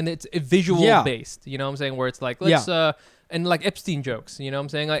 you know, and it's visual based. You know what I'm saying? Where it's like and like Epstein jokes, you know what I'm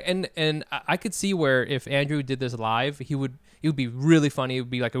saying? Like, and I could see where if Andrew did this live, it would be really funny. It would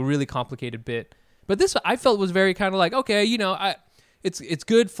be like a really complicated bit. But this I felt was very kind of like, okay, you know, it's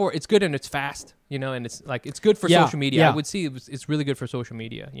good and it's fast, you know, and it's like it's good for social media. I would see it's really good for social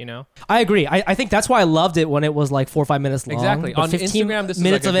media, you know. I agree. I think that's why I loved it when it was like 4 or 5 minutes long. Exactly. On Instagram, this is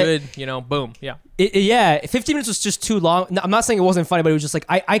like a good, you know, boom, yeah. 15 minutes was just too long. I'm not saying it wasn't funny, but it was just like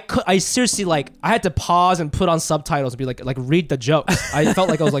I seriously like I had to pause and put on subtitles and be like read the jokes. I felt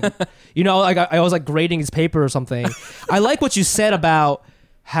like I was like, you know, like I was like grading his paper or something. I like what you said about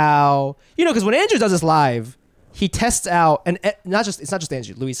how, you know, because when Andrew does this live, he tests out, and it's not just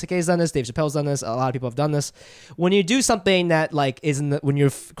Andrew. Louis C.K.'s done this. Dave Chappelle's done this. A lot of people have done this. When you do something that like when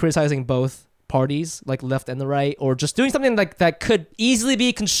you're criticizing both parties, like left and the right, or just doing something like that could easily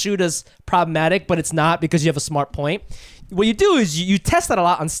be construed as problematic, but it's not because you have a smart point. What you do is you test that a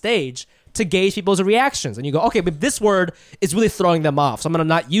lot on stage to gauge people's reactions, and you go, okay, but this word is really throwing them off, so I'm gonna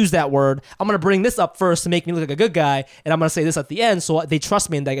not use that word. I'm gonna bring this up first to make me look like a good guy, and I'm gonna say this at the end so they trust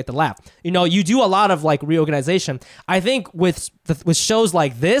me and they get to laugh. You know, you do a lot of like reorganization. I think with shows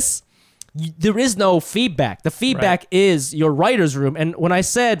like this, there is no feedback. The feedback is your writer's room. And when I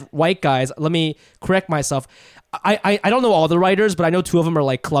said white guys, let me correct myself. I don't know all the writers, but I know two of them are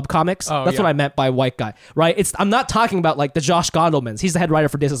like club comics. Oh, That's yeah. what I meant by white guy, right? I'm not talking about like the Josh Gondelmans. He's the head writer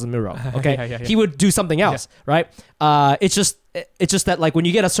for This Is a Miro. Okay, Yeah. he would do something else, right? It's just that like when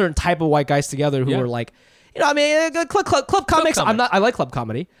you get a certain type of white guys together who Yeah. are like, I mean, club comics. comic. I like club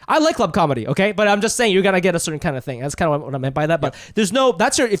comedy. I like club comedy. Okay, but I'm just saying you're gonna get a certain kind of thing. That's kind of what I meant by that. But there's no. If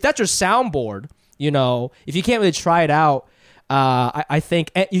that's your soundboard, if you can't really try it out. I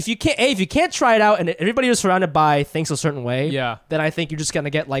think if you can't try it out and everybody you're surrounded by thinks a certain way, then I think you're just gonna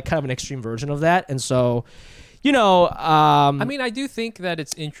get like kind of an extreme version of that. And so, I mean, I do think that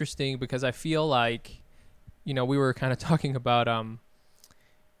it's interesting because I feel like, we were kind of talking about,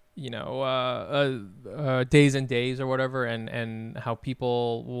 Days and Days or whatever, and how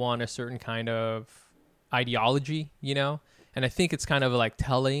people want a certain kind of ideology, and I think it's kind of like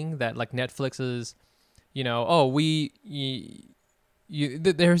telling that like Netflix is,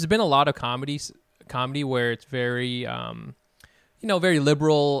 there's been a lot of comedy where it's very, very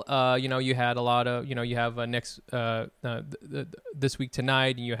liberal. You had a lot of, you have This Week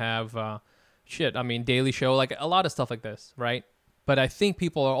Tonight, and you have, Daily Show, like a lot of stuff like this, right? But I think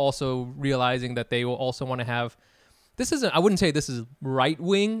people are also realizing that they will also want to have. I wouldn't say this is right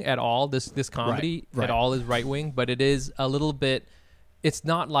wing at all. This comedy Right. at all is right wing, but it is a little bit. It's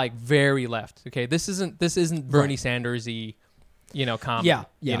not like very left. Okay, this isn't Bernie Sanders-y, comedy. Yeah,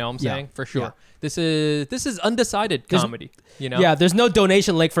 you know what I'm yeah, saying? For sure. yeah. This is undecided comedy. Yeah, there's no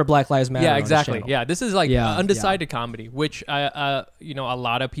donation link for Black Lives Matter. Yeah, on this exactly. channel. Yeah, this is like Yeah, undecided comedy, which a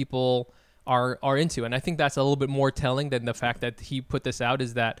lot of people are into, and I think that's a little bit more telling than the fact that he put this out.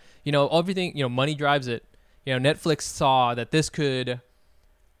 Is that everything money drives it. Netflix saw that this could.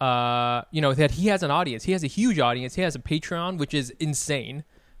 That he has an audience. He has a huge audience. He has a Patreon, which is insane,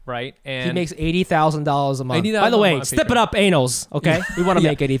 right? And He makes $80,000 a month. $80,000 By the way, a month step Patreon. it up, anals. Okay, we want to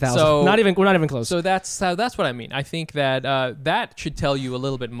make $80,000. So- We're not even close. So that's what I mean. I think that that should tell you a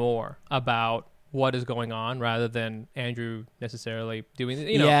little bit more about what is going on rather than Andrew necessarily doing it.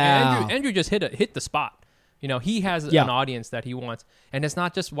 Yeah. Andrew just hit the spot. He has Yeah. an audience that he wants, and it's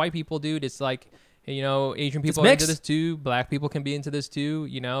not just white people, dude. It's like Asian people It's are into mixed. this too. Black people can be into this too.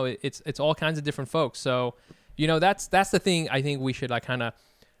 It's all kinds of different folks. So that's the thing I think we should like kind of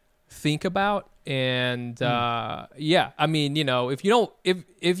think about. And I mean, if you don't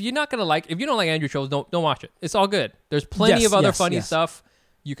if you're not gonna like, if you don't like Andrew Schulz, don't watch it. It's all good. There's plenty Yes, of other yes, funny yes. stuff.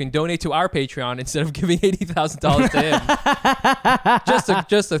 You can donate to our Patreon instead of giving $80,000 to him.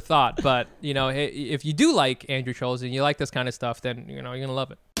 just a thought. But if you do like Andrew Schulz and you like this kind of stuff, then you're gonna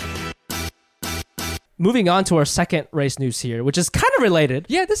love it. Moving on to our second race news here, which is kind of related.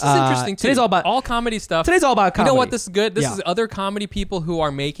 Yeah, this is interesting too. Today's all about comedy stuff. Today's all about comedy. You know what? This is good. This Yeah. is other comedy people who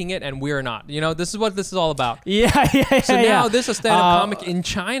are making it, and we're not. This is what this is all about. Yeah. So now there's a stand-up comic in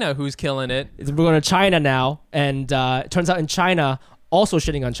China who's killing it. We're going to China now, and it turns out in China, also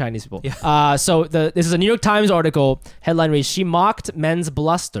shitting on Chinese people. Yeah. This is a New York Times article. Headline reads, "She mocked men's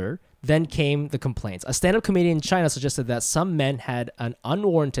bluster. Then came the complaints. A stand-up comedian in China suggested that some men had an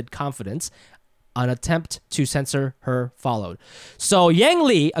unwarranted confidence. An attempt to censor her followed." So Yang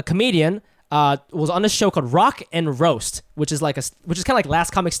Li, a comedian, was on a show called Rock and Roast, which is kind of like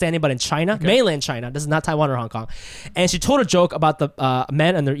Last Comic Standing, but in China, mainland China. This is not Taiwan or Hong Kong. And she told a joke about the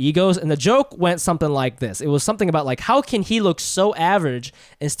men and their egos, and the joke went something like this. It was something about like, how can he look so average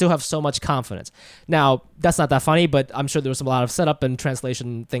and still have so much confidence? Now, that's not that funny, but I'm sure there was a lot of setup and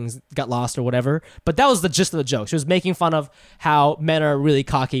translation things got lost or whatever. But that was the gist of the joke. She was making fun of how men are really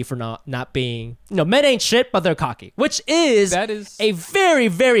cocky for not being, men ain't shit, but they're cocky, which is a very,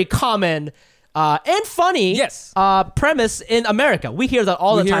 very common and funny premise in America. We hear that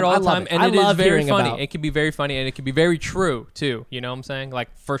all the time. I love it. And it is very funny. About. It can be very funny, and it can be very true too. You know what I'm saying?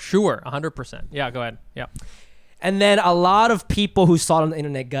 Like for sure, 100%. Yeah, go ahead. Yeah. And then a lot of people who saw it on the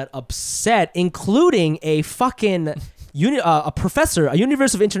internet got upset, including a fucking a professor, a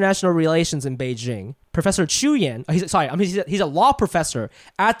University of International Relations in Beijing, Professor Chu Yan. He's a law professor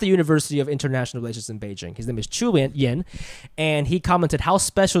at the University of International Relations in Beijing. His name is Chu Yan, and he commented, "How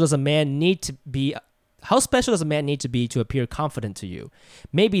special does a man need to be? How special does a man need to be to appear confident to you?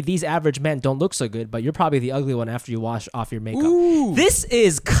 Maybe these average men don't look so good, but you're probably the ugly one after you wash off your makeup." Ooh. This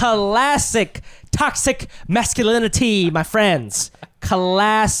is classic toxic masculinity, my friends.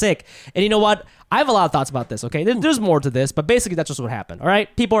 Classic. And you know what? I have a lot of thoughts about this, okay? There's more to this, but basically that's just what happened, all right?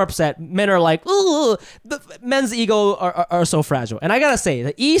 People are upset. Men are like, ooh, the men's ego are so fragile. And I gotta say,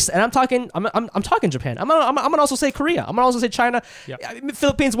 the East, and I'm talking Japan. I'm gonna also say Korea. I'm gonna also say China,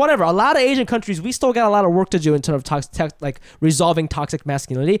 Philippines, whatever. A lot of Asian countries, we still got a lot of work to do in terms of resolving toxic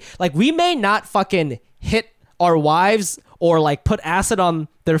masculinity. Like, we may not fucking hit our wives or like put acid on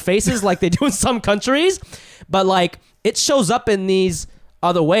their faces like they do in some countries, but like it shows up in these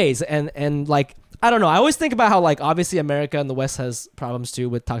other ways. And like, I don't know. I always think about how like obviously America and the West has problems too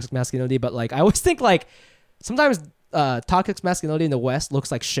with toxic masculinity, but like I always think like sometimes toxic masculinity in the West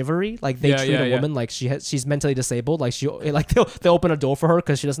looks like chivalry. Like they treat a woman like she's mentally disabled. Like they'll open a door for her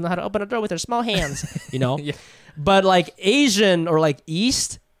because she doesn't know how to open a door with her small hands. You know. Yeah. But like Asian or like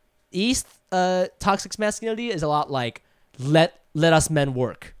East toxic masculinity is a lot like let us men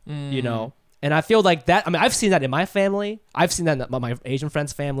work. You know. And I feel like that, I mean, I've seen that in my family. I've seen that in my Asian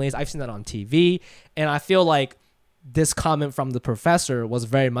friends' families. I've seen that on TV. And I feel like this comment from the professor was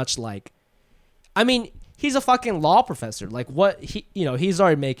very much like, I mean, he's a fucking law professor. Like what he's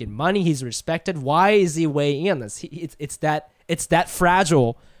already making money. He's respected. Why is he weighing in this? It's that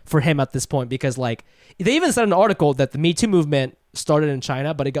fragile for him at this point, because like they even said in an article that the Me Too movement started in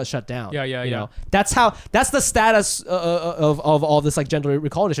China, but it got shut down. Yeah. You know, that's the status of all this like gender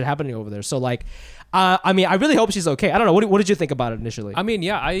equality shit happening over there. So like, I mean, I really hope she's okay. I don't know. What did you think about it initially? I mean,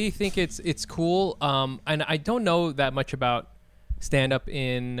 yeah, I think it's cool. And I don't know that much about stand up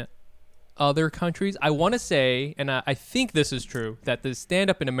in other countries. I want to say, and I think this is true, that the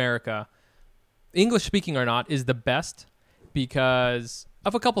stand up in America, English speaking or not, is the best because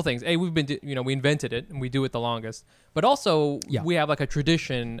of a couple things. A, we invented it and we do it the longest, but also we have like a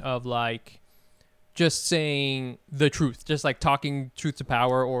tradition of like just saying the truth, just like talking truth to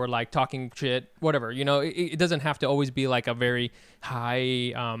power or like talking shit, whatever, you know, it doesn't have to always be like a very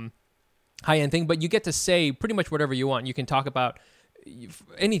high end thing, but you get to say pretty much whatever you want. You can talk about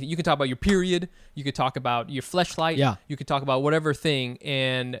anything. You can talk about your period. You could talk about your fleshlight. Yeah. You could talk about whatever thing.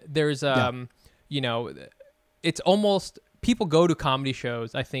 And there's, you know, it's almost, people go to comedy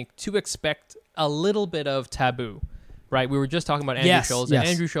shows, I think, to expect a little bit of taboo, right? We were just talking about Andrew Schulz, and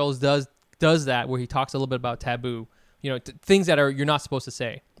Andrew Schulz does that, where he talks a little bit about taboo, you know, things that you're not supposed to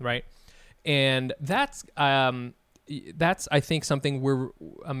say, right? And that's I think something where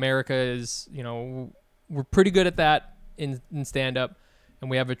America is, you know, we're pretty good at that in stand up, and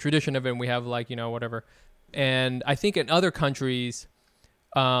we have a tradition of it, and we have like, you know, whatever. And I think in other countries,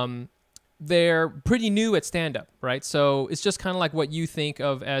 they're pretty new at stand-up, right? So it's just kind of like what you think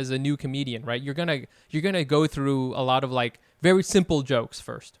of as a new comedian, right? You're gonna go through a lot of like very simple jokes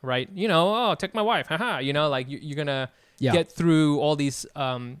first, right? You know, oh, take my wife, haha. You know, like you're gonna get through all these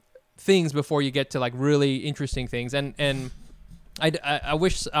things before you get to like really interesting things. And I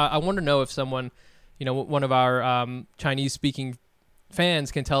wish I want to know if someone, you know, one of our Chinese-speaking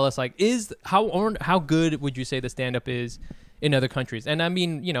fans can tell us like how good would you say the stand-up is in other countries? And I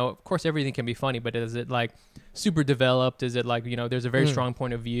mean, you know, of course everything can be funny, but is it like super developed? Is it like, you know, there's a very strong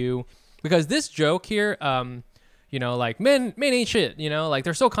point of view? Because this joke here, you know, like men ain't shit, you know, like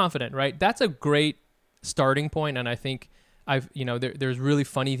they're so confident, right? That's a great starting point. And I think you know, there's really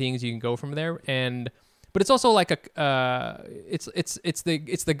funny things you can go from there. But it's also like it's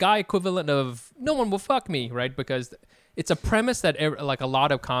the guy equivalent of no one will fuck me, right? Because it's a premise that like a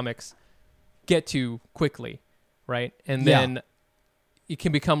lot of comics get to quickly. Right. And then it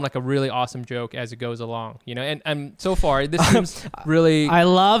can become like a really awesome joke as it goes along, you know, and so far this seems really, I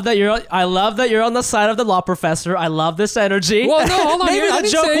love that you're on the side of the law professor. I love this energy. Well, no, hold on. Maybe the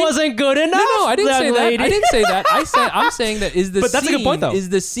joke wasn't good enough. No, I didn't say that. I didn't say that. I'm saying that but that's a good point though. Is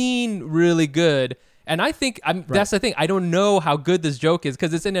the scene really good? And I think that's the thing. I don't know how good this joke is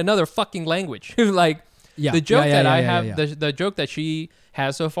because it's in another fucking language. Like the joke the joke that she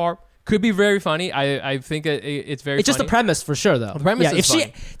has so far could be very funny. I think it's very. It's just a premise for sure, though. The premise is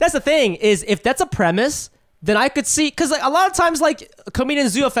funny. That's the thing is, if that's a premise, then I could see, because like a lot of times like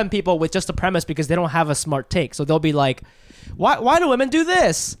comedians do offend people with just a premise because they don't have a smart take. So they'll be like, why do women do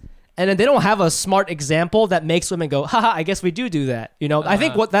this? And then they don't have a smart example that makes women go, haha, I guess we do that. You know, I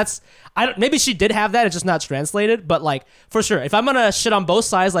think maybe she did have that, it's just not translated, but like for sure, if I'm gonna shit on both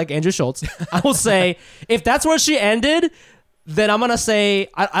sides like Andrew Schulz, I will say if that's where she ended, then I'm gonna say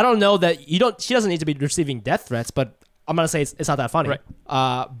I don't know that she doesn't need to be receiving death threats, but I'm gonna say it's not that funny.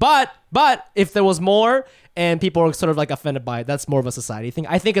 Right. But if there was more and people are sort of like offended by it, that's more of a society thing.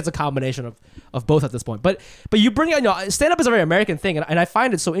 I think it's a combination of both at this point. But you bring it, you know, stand up is a very American thing, and I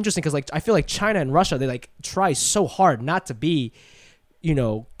find it so interesting because like I feel like China and Russia, they like try so hard not to be, you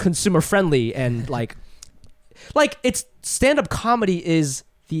know, consumer friendly, and like it's stand up comedy is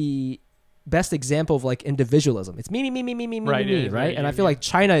the best example of like individualism. It's me, right? And I feel like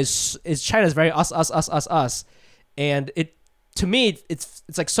China is very us, and it, to me, it's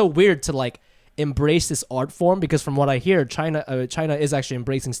like so weird to like embrace this art form, because from what I hear, China is actually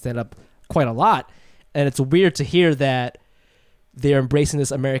embracing stand up quite a lot, and it's weird to hear that they're embracing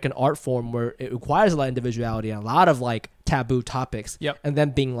this American art form where it requires a lot of individuality and a lot of like taboo topics. Yep. And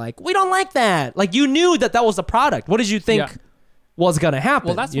then being like, we don't like that. Like you knew that was the product. What did you think was gonna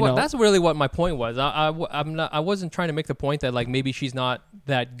happen? Well, that's really what my point was. I wasn't trying to make the point that like maybe she's not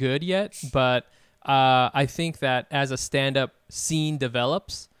that good yet, but I think that as a stand-up scene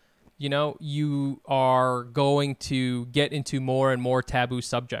develops, you know, you are going to get into more and more taboo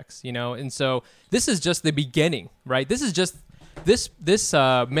subjects, you know, and so this is just the beginning, right? This is just this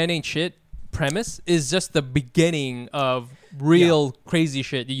Men Ain't Shit premise is just the beginning of real crazy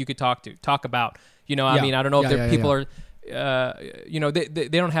shit that you could talk about. You know, I mean, I don't know if people are. You know, they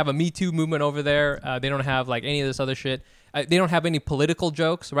don't have a Me Too movement over there. They don't have like any of this other shit. They don't have any political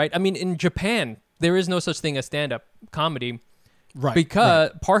jokes, right? I mean, in Japan, there is no such thing as stand-up comedy, right?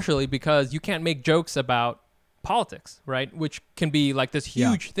 Partially because you can't make jokes about politics, right? Which can be like this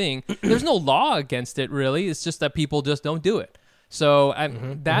huge thing. There's no law against it, really. It's just that people just don't do it. So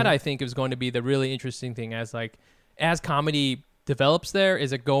I think is going to be the really interesting thing as comedy develops there.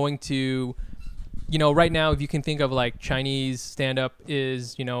 Is it going to, you know, right now, if you can think of like Chinese stand-up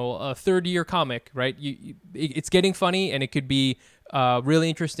is, you know, a third-year comic, right? It's getting funny and it could be really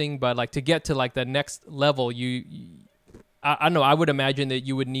interesting, but like to get to like the next level, I don't know. I would imagine that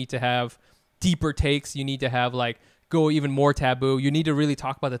you would need to have deeper takes. You need to have like go even more taboo. You need to really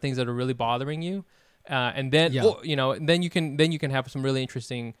talk about the things that are really bothering you, and then you know, then you can have some really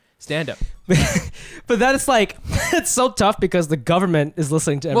interesting stand-up. But that is like it's so tough because the government is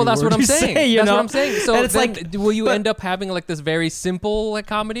listening to every well, that's word what I'm you saying. say, That's know? what I'm saying. So and it's then, like, will you end up having like this very simple like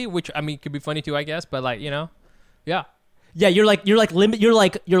comedy, which I mean could be funny too, I guess, but like, you know, yeah. Yeah, you're like limiting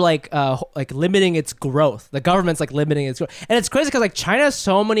its growth. The government's like limiting its growth, and it's crazy because like China has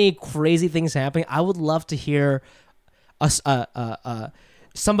so many crazy things happening. I would love to hear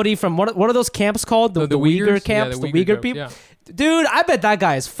somebody from what are those camps called? The Uyghur camps, the Uyghur people. Yeah. Dude, I bet that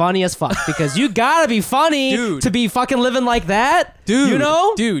guy is funny as fuck because you gotta be funny to be fucking living like that. Dude, you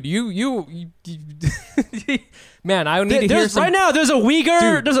know, you man, I need to hear some. Right now, there's a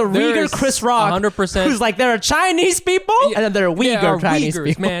Uyghur Chris Rock 100%. who's like, there are Chinese people, and then there are Uyghur Chinese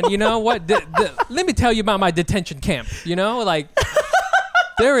people. Man, you know what? Let me tell you about my detention camp. You know, like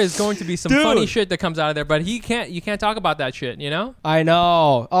there is going to be some funny shit that comes out of there, but you can't talk about that shit. You know? I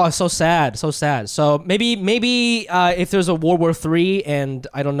know. Oh, so sad, so sad. So maybe if there's a World War III, and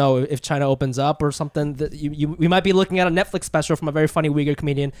I don't know if China opens up or something, that we might be looking at a Netflix special from a very funny Uyghur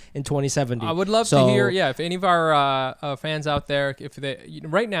comedian in 2070. I would love to hear, if any of our fans out there, if they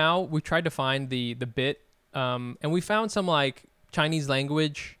right now we tried to find the bit, and we found some like Chinese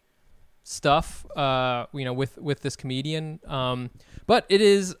language stuff, you know, with this comedian. But it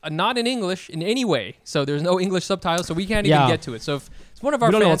is not in English in any way, so there's no English subtitles, so we can't even get to it. So if one of our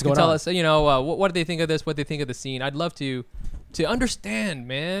fans can tell us, you know, what do they think of this, what they think of the scene, I'd love to understand,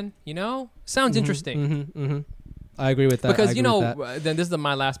 man. You know, sounds interesting. I agree with that because you know, then this is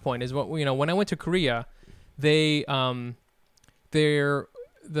my last point is what you know when I went to Korea, the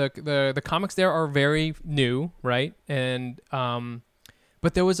comics there are very new, right, and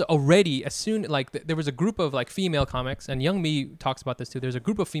but there was already there was a group of like female comics, and Young Mi talks about this too. There's a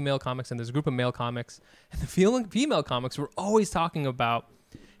group of female comics and there's a group of male comics, and the female comics were always talking about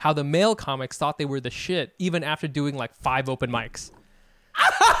how the male comics thought they were the shit even after doing like 5 open mics.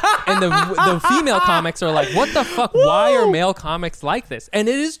 And the female comics are like, what the fuck? Woo! Why are male comics like this? And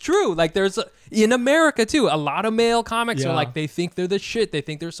it is true. Like there's in America too, a lot of male comics are like, they think they're the shit. They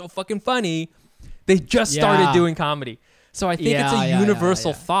think they're so fucking funny. They just started doing comedy. So I think it's a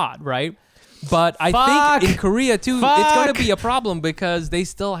universal thought, right? But I think in Korea too, it's going to be a problem because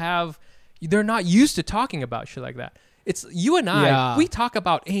they're not used to talking about shit like that. It's you and I, we talk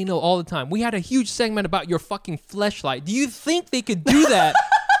about anal all the time. We had a huge segment about your fucking fleshlight. Do you think they could do that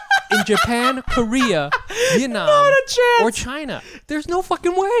in Japan, Korea, Vietnam, or China? There's no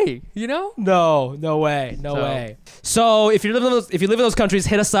fucking way, you know? No way. So if you live in those countries,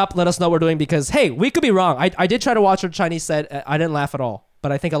 hit us up. Let us know what we're doing because hey, we could be wrong. I did try to watch a Chinese set. I didn't laugh at all,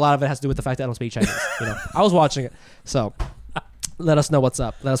 but I think a lot of it has to do with the fact that I don't speak Chinese. You know, I was watching it, so let us know what's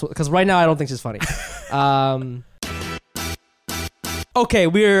up. Because right now I don't think she's funny. Okay,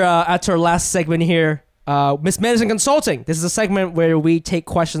 we're at our last segment here. Mismanaging Consulting. This is a segment where we take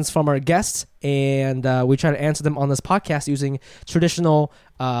questions from our guests and we try to answer them on this podcast using traditional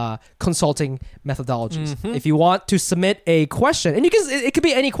consulting methodologies. Mm-hmm. If you want to submit a question, and it could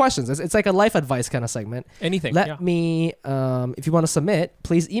be any questions. It's like a life advice kind of segment. Anything. Let me, if you want to submit,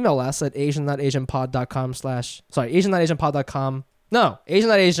 please email us at asian.asianpod.com asian.asianpod.com. No,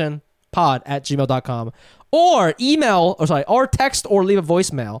 asian.asianpod@gmail.com. Or text or leave a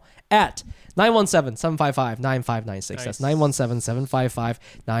voicemail at 917-755-9596. That's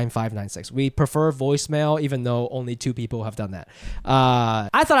 917-755-9596. We prefer voicemail, even though only 2 people have done that.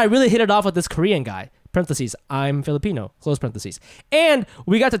 I thought I really hit it off with this Korean guy. Parentheses, I'm Filipino, close parentheses. And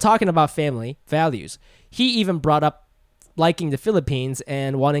we got to talking about family values. He even brought up liking the Philippines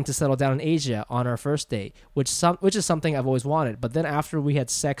and wanting to settle down in Asia on our first date, which is something I've always wanted. But then after we had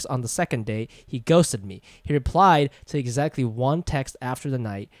sex on the second date, he ghosted me. He replied to exactly one text after the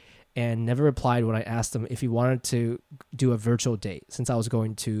night and never replied when I asked him if he wanted to do a virtual date since I was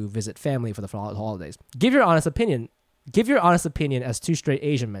going to visit family for the holidays. Give your honest opinion as 2 straight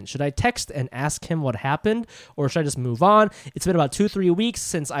Asian men. Should I text and ask him what happened, or should I just move on? It's been about 2-3 weeks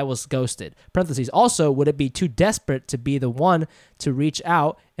since I was ghosted. Parentheses. Also, would it be too desperate to be the one to reach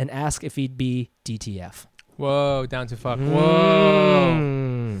out and ask if he'd be DTF? Whoa, down to fuck. Whoa.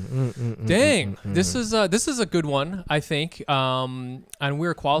 Dang. This is a good one, I think. And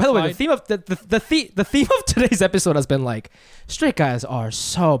we're qualified. By the way, the theme of today's episode has been like, straight guys are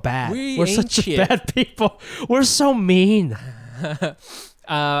so bad. We're such bad people. We're so mean.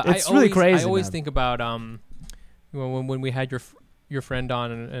 It's really crazy. I always think about when we had your friend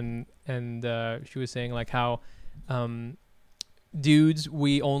on and she was saying like how dudes,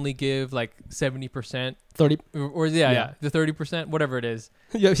 we only give like 70%, 30, or the 30%, whatever it is.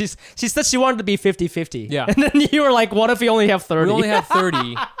 Yeah, she said she wanted to be 50-50. Yeah, and then you were like, "What if we only have 30?" We only have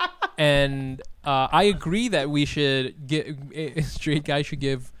 30, and I agree that we should straight guys should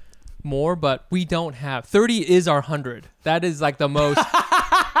give more, but we don't have 30. Is our 100? That is like the most.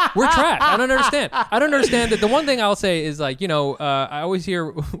 We're trash. I don't understand. that. The one thing I'll say is like, I always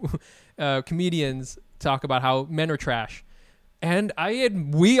hear comedians talk about how men are trash. And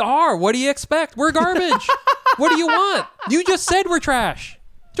we are. What do you expect? We're garbage. What do you want? You just said we're trash.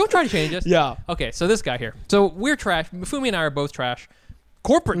 Don't try to change us. Yeah. Okay, so this guy here. So we're trash. Fumi and I are both trash.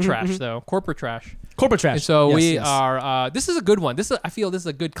 Corporate trash, though. Corporate trash. And so we are. This is a good one. I feel this is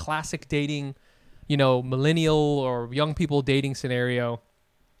a good classic dating, millennial or young people dating scenario,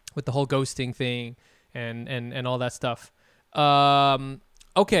 with the whole ghosting thing and all that stuff.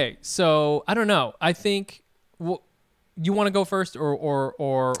 Okay, so I don't know. I think. You want to go first,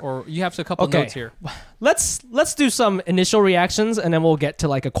 or you have a couple notes here? Let's do some initial reactions, and then we'll get to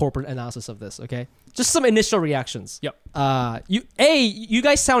like a corporate analysis of this. Okay, just some initial reactions. Yep. You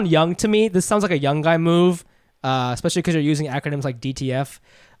guys sound young to me. This sounds like a young guy move, especially because you're using acronyms like DTF.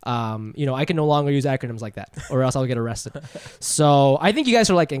 I can no longer use acronyms like that, or else I'll get arrested. So I think you guys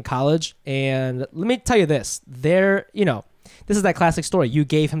are like in college, and let me tell you this: this is that classic story. You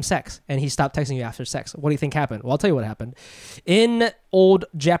gave him sex, and he stopped texting you after sex. What do you think happened? Well, I'll tell you what happened. In old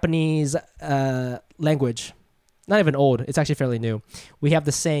Japanese language, not even old, it's actually fairly new, we have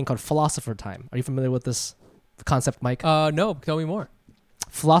this saying called philosopher time. Are you familiar with this concept, Mike? No. Tell me more.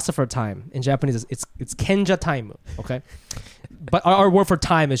 Philosopher time in Japanese it's kenja time. Okay. But our word for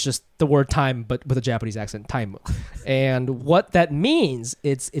time is just the word time, but with a Japanese accent, time. And what that means,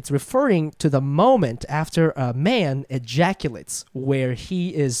 it's referring to the moment after a man ejaculates, where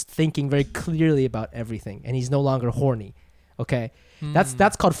he is thinking very clearly about everything, and he's no longer horny. Okay, that's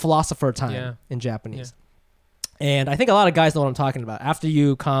called philosopher time in Japanese. Yeah. And I think a lot of guys know what I'm talking about. After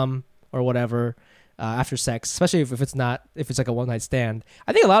you come or whatever, after sex, especially if it's like a one night stand,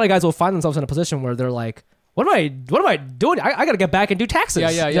 I think a lot of guys will find themselves in a position where they're like, What am I doing? I got to get back and do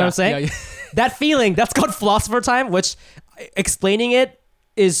taxes. You know what I'm saying? Yeah. That feeling, that's called philosopher time, which explaining it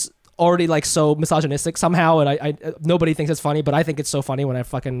is already like so misogynistic somehow, and I nobody thinks it's funny, but I think it's so funny when I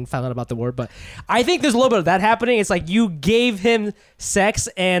fucking found out about the word. But I think there's a little bit of that happening. It's like you gave him sex,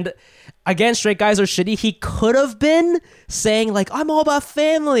 and again, straight guys are shitty. He could have been saying like, "I'm all about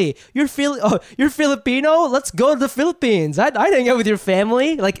family. You're Filipino. Let's go to the Philippines. I hang out with your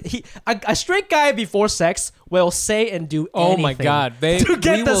family." Like a straight guy before sex will say and do anything. Oh my god, to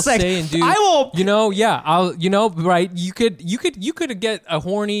get the sex. Say and do. I will. Right. You could get a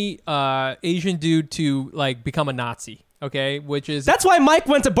horny Asian dude to like become a Nazi. Okay, that's why Mike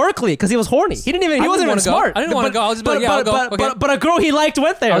went to Berkeley, because he was horny. He wasn't even smart. I didn't want to go. I was I'll go. Okay. But a girl he liked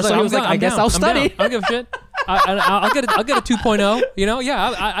went there, so he was like, I guess I'll study. I don't give a shit. I'll get a 2.0.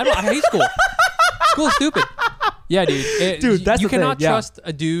 I hate school. School is stupid. Yeah, dude. Dude, that's you the thing. cannot trust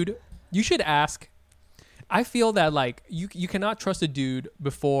a dude. You should ask. I feel that like you cannot trust a dude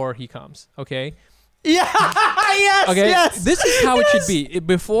before he comes. Okay. Yeah. Yes. Okay. Yes. This is how it should be.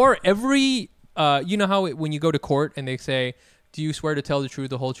 Before every. You know how when you go to court and they say, "Do you swear to tell the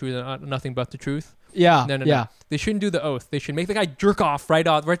truth, the whole truth, and nothing but the truth?" Yeah. No. They shouldn't do the oath. They should make the guy jerk off right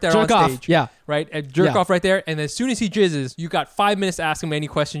there on stage. Yeah. Right? And jerk off right there. And as soon as he jizzes, you got 5 minutes to ask him any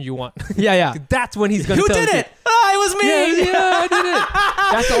questions you want. Yeah. That's when he's going to tell you. Who did it? it was me. Yeah, I did it.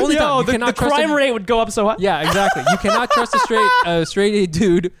 That's the only time. You the cannot trust crime him. rate would go up so high. Yeah, exactly. You cannot trust a straight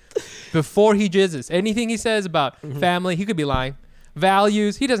dude before he jizzes. Anything he says about family, he could be lying.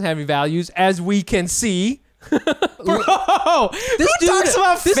 Values, he doesn't have any values, as we can see. Bro, who talks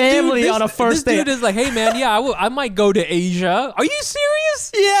about family on a first date? This dude is like, hey man, yeah, I might go to Asia. Are you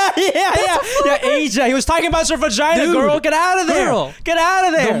serious? Yeah, Asia. He was talking about your vagina, Dude, girl. Get out of there. girl. Get out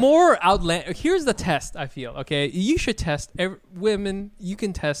of there. The more outland. Here's the test. I feel okay. You should test women. You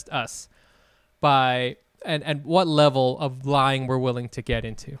can test us by and what level of lying we're willing to get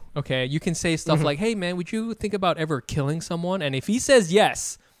into. Okay, you can say stuff like, "Hey man, would you think about ever killing someone?" And if he says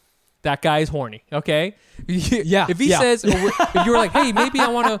yes, that guy is horny. Okay. Yeah. If he says, if you're like, "Hey, maybe I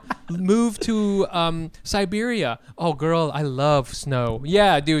want to move to Siberia." Oh, girl, I love snow.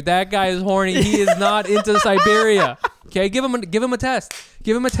 Yeah, dude, that guy is horny. He is not into Siberia. Okay, give him a test.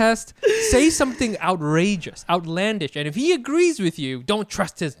 Give him a test. Say something outrageous, outlandish, and if he agrees with you, don't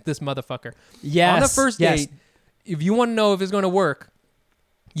trust this motherfucker. Yes. On the first date, if you want to know if it's going to work,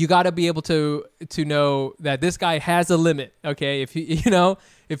 you got to be able to know that this guy has a limit. Okay, if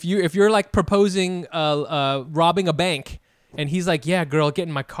if you're like proposing robbing a bank, and he's like, "Yeah, girl, get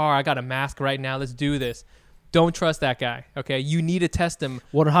in my car. I got a mask right now. Let's do this." Don't trust that guy. Okay, you need to test him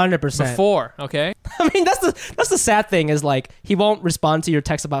 100%. before. Okay. I mean, that's the sad thing is like he won't respond to your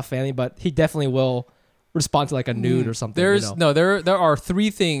text about family, but he definitely will respond to like a nude or something. There are three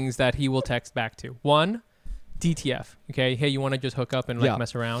things that he will text back to. One, DTF. Okay, hey, you want to just hook up and like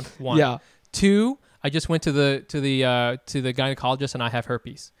mess around? One. Yeah. Two, I just went to the gynecologist and I have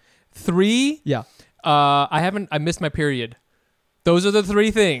herpes. Three, Yeah. I missed my period. Those are the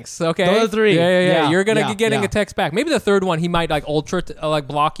three things, okay? Those are the three. Yeah. You're gonna be getting yeah. a text back. Maybe the third one, he might like like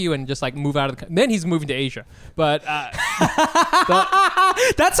block you and just like move out of the. Then he's moving to Asia. But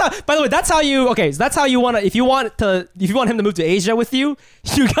that's how. By the way, that's how you. Okay, so that's how you want to. If you want him to move to Asia with you,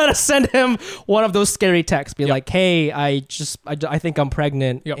 you gotta send him one of those scary texts. Be like, hey, I think I'm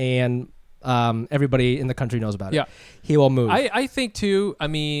pregnant, and everybody in the country knows about it. Yeah, he will move. I think too. I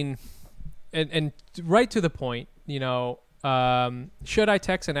mean, and right to the point. Should I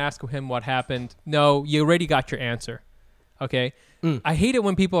text and ask him what happened? No, you already got your answer. Okay. I hate it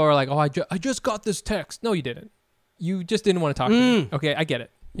when people are like, "Oh, I just got this text." No, you didn't. You just didn't want to talk to me. Okay, I get it.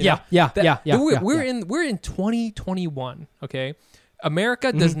 Yeah. We're in 2021. Okay,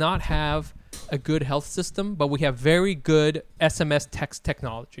 America does not have a good health system, but we have very good SMS text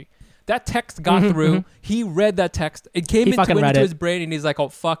technology. That text got through. He read that text. It came into his brain, and he's like, "Oh,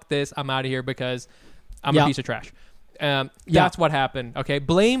 fuck this! I'm out of here because I'm a piece of trash." That's what happened. Okay,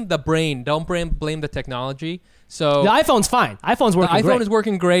 blame the brain. Don't blame the technology. So the iPhone's fine. iPhone's working. The iPhone great. is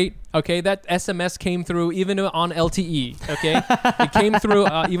working great. Okay, that SMS came through even on LTE. Okay, it came through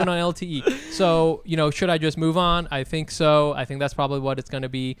even on LTE. So should I just move on? I think so. I think that's probably what it's going to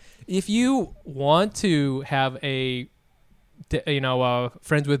be. If you want to have a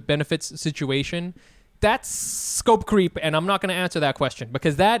friends with benefits situation, that's scope creep, and I'm not going to answer that question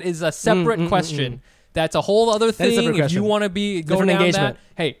because that is a separate question. That's a whole other thing. If you want to be going down engagement. that,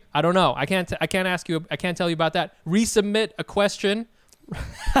 hey, I don't know. I can't ask you. I can't tell you about that. Resubmit a question,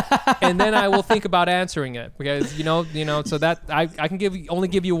 and then I will think about answering it because so that I can only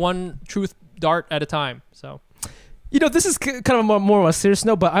give you one truth dart at a time. So, this is kind of more of a serious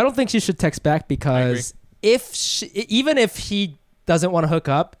note, but I don't think she should text back because even if he doesn't want to hook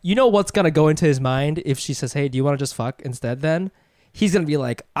up, what's gonna go into his mind if she says, "Hey, do you want to just fuck instead?" Then. He's gonna be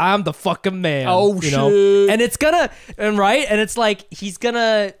like, "I'm the fucking man." Oh shit! And it's right, and it's like he's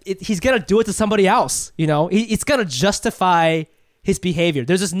gonna do it to somebody else. It's gonna justify his behavior.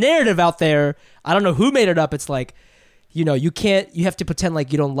 There's this narrative out there. I don't know who made it up. It's like, you have to pretend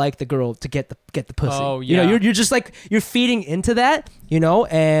like you don't like the girl to get the pussy. Oh yeah. You're just like you're feeding into that.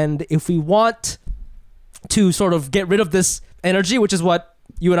 And if we want to sort of get rid of this energy, which is what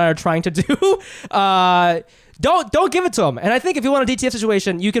you and I are trying to do, Don't give it to him. And I think if you want a DTF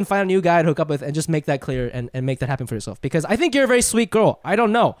situation, you can find a new guy to hook up with and just make that clear and make that happen for yourself. Because I think you're a very sweet girl. I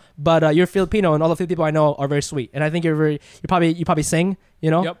don't know, but you're Filipino, and all the Filipino people I know are very sweet. And I think you probably sing.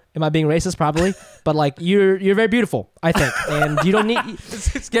 Yep. Am I being racist? Probably, but like you're very beautiful. I think, and you don't need.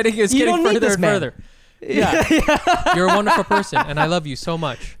 It's getting further and further. Yeah. You're a wonderful person, and I love you so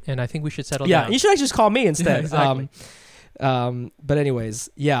much. And I think we should settle down. Yeah, you should actually just call me instead. Yeah, exactly. But anyways,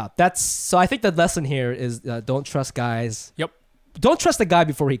 so I think the lesson here is don't trust guys. Yep. Don't trust the guy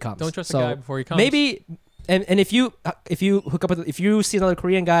before he comes. Don't trust the guy before he comes. Maybe, and if you hook up if you see another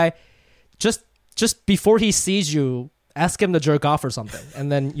Korean guy, just before he sees you, ask him to jerk off or something,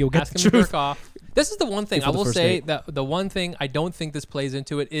 and then you'll get ask the him truth. to jerk off. This is the one thing I will say date. that the one thing I don't think this plays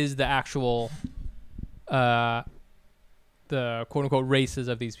into it is the actual the quote unquote races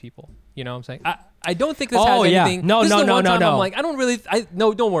of these people. You know what I'm saying? I don't think this Oh, has yeah. anything. No, this no, is the no, one no, time no. I'm like, I don't really.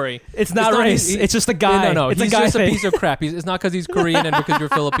 No, don't worry. It's not race. It's just a guy. No. It's He's a guy just thing. a piece of crap. It's not because he's Korean and because you're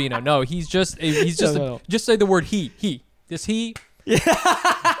Filipino. No, he's just. No. Just say the word he. He. Just he. Yeah.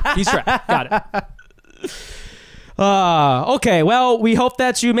 He's trash. Got it. Okay, well, we hope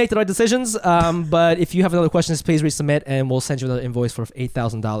that you make the right decisions. But if you have other questions, please resubmit, and we'll send you another invoice for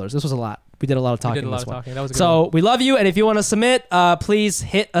 $8,000. This was a lot. We did a lot of talking. We did a lot this of one. talking. That was a good So one. we love you, and if you want to submit, please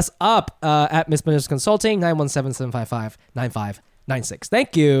hit us up at Miss Business Consulting 917-755-9596.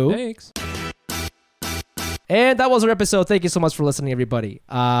 Thank you. Thanks. And that was our episode. Thank you so much for listening, everybody.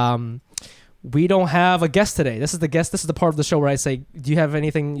 We don't have a guest today. This is the guest. This is the part of the show where I say, do you have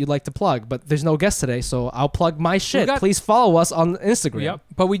anything you'd like to plug? But there's no guest today, so I'll plug my shit. got- Please follow us on Instagram. Yep.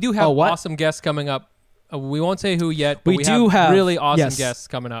 But we do have what? awesome guests coming up. We won't say who yet, but We we do have- really awesome yes. guests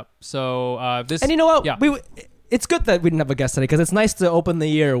coming up. So this. And you know what? Yeah. It's good that we didn't have a guest today because it's nice to open the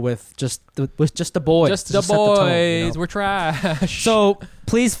year with just the boys. Just the to set boys. tone, you know? We're trash. So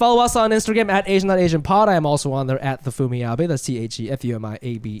please follow us on Instagram at Asian.AsianPod. I am also on there at the Fumiabe. That's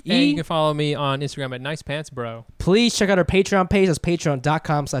TheFumiabe. And you can follow me on Instagram at Nice Pants Bro. Please check out our Patreon page. That's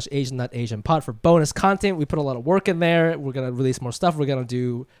patreon.com/Asian.AsianPod for bonus content. We put a lot of work in there. We're going to release more stuff. We're going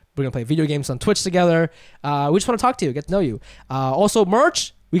to play video games on Twitch together. We just want to talk to you, get to know you. Also,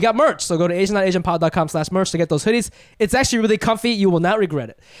 merch. We got merch. So go to Asian.AsianPod.com/merch to get those hoodies. It's actually really comfy. You will not regret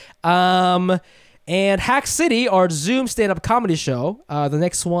it. And Hack City, our Zoom stand-up comedy show. The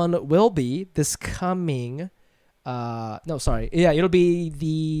next one will be this coming... it'll be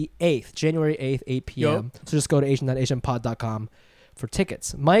the 8th, January 8th, 8 p.m. So just go to Asian.AsianPod.com for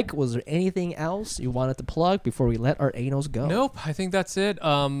tickets. Mike, was there anything else you wanted to plug before we let our anals go? Nope, I think that's it.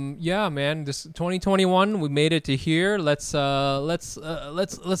 Yeah, man, this 2021, we made it to here. Let's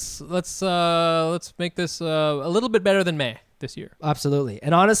make this a little bit better than May this year. Absolutely.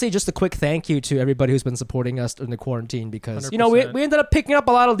 And honestly, just a quick thank you to everybody who's been supporting us during the quarantine because, 100%. we ended up picking up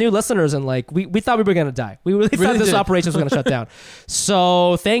a lot of new listeners and we thought we were going to die. We really thought this did. operation was going to shut down.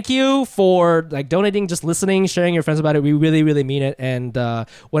 So thank you for donating, just listening, sharing your friends about it. We really, really mean it. And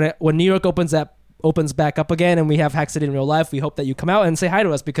when New York opens back up again and we have Hack City in real life, we hope that you come out and say hi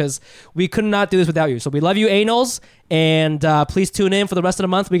to us because we could not do this without you. So we love you, anals, and please tune in for the rest of the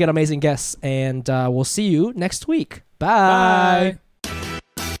month. We got amazing guests, and we'll see you next week. Bye.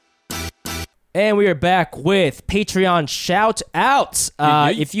 And we are back with Patreon shout outs.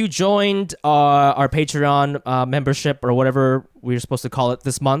 If you joined our Patreon membership or whatever we're supposed to call it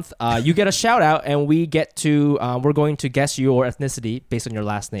this month, you get a shout out, and we're going to guess your ethnicity based on your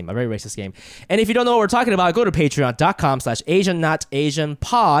last name. A very racist game. And if you don't know what we're talking about, go to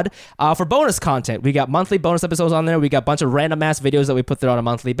patreon.com/AsianNotAsianPod for bonus content. We got monthly bonus episodes on there. We got a bunch of random ass videos that we put there on a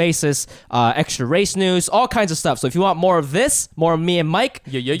monthly basis, extra race news, all kinds of stuff. So if you want more of this, more of me and Mike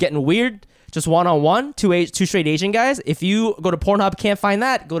getting weird, just one-on-one, two straight Asian guys. If you go to Pornhub, can't find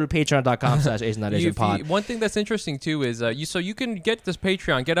that, go to patreon.com/Asian.AsianPod. One thing that's interesting too is you can get this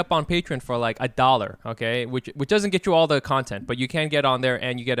Patreon, get up on Patreon for like $1, okay, which doesn't get you all the content, but you can get on there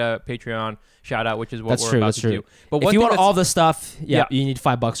and you get a Patreon shout out, which is what we're about to do. But if you want all the stuff, you need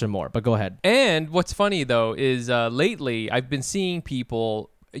 $5 or more. But go ahead. And what's funny though is lately I've been seeing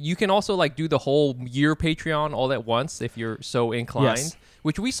people. You can also do the whole year Patreon all at once if you're so inclined. Yes.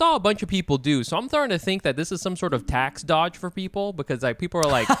 Which we saw a bunch of people do. So I'm starting to think that this is some sort of tax dodge for people because people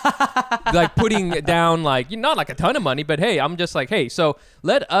are putting down not like a ton of money, but hey, I'm just hey, so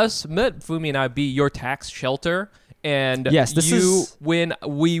let Fumi and I be your tax shelter. And yes, win,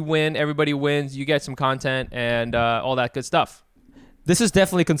 we win, everybody wins, you get some content and all that good stuff. This is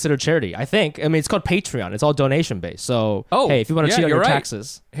definitely considered charity, I think. I mean, it's called Patreon. It's all donation based. So, hey, if you want to cheat on your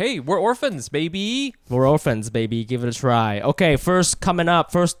taxes. Hey, we're orphans, baby. We're orphans, baby. Give it a try. Okay, first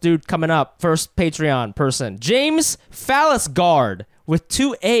dude coming up. First Patreon person. James Fallisgaard with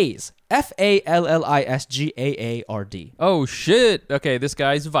 2 A's. Fallisgaard. Oh, shit. Okay, this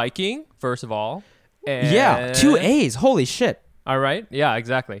guy's Viking, first of all. And 2 A's. Holy shit. All right. Yeah,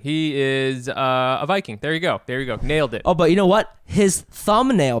 exactly. He is a Viking. There you go. Nailed it. Oh, but you know what? His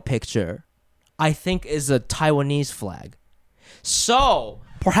thumbnail picture, I think, is a Taiwanese flag. So,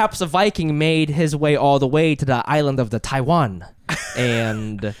 perhaps a Viking made his way all the way to the island of the Taiwan.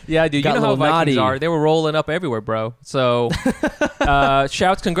 And yeah, dude, you know how Vikings are. They were rolling up everywhere, bro. So,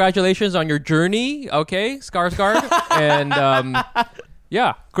 shouts, congratulations on your journey. Okay, Skarsgård. And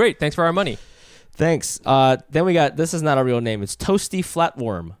yeah, great. Thanks for our money. Thanks. Then we got, this is not a real name. It's Toasty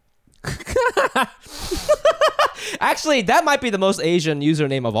Flatworm. Actually, that might be the most Asian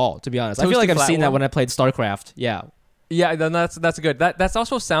username of all, to be honest. Toasty I feel like I've seen that when I played StarCraft. Yeah. Yeah, then that's good. That's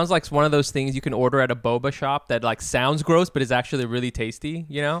also sounds like one of those things you can order at a boba shop that like sounds gross but is actually really tasty.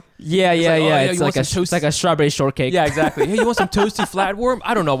 You know? Yeah. It's like a strawberry shortcake. Yeah, exactly. Hey, you want some toasty flatworm?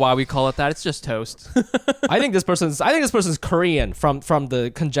 I don't know why we call it that. It's just toast. I think this person's Korean from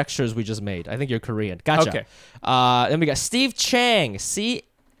the conjectures we just made. I think you're Korean. Gotcha. Okay. Then we got Steve Chang, Cheng,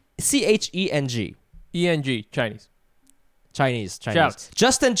 ENG, Chinese. Chinese. Shouts.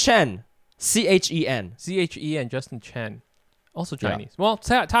 Justin Chen, Chen. CHEN, Justin Chen. Also Chinese. Well,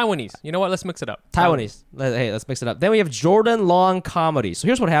 Taiwanese. You know what? Let's mix it up. Taiwanese. Hey, let's mix it up. Then we have Jordan Long Comedy. So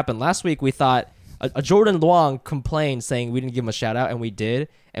here's what happened. Last week we thought a Jordan Long complained saying we didn't give him a shout out, and we did.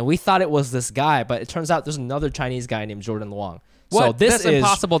 And we thought it was this guy, but it turns out there's another Chinese guy named Jordan Long. What? So this That's is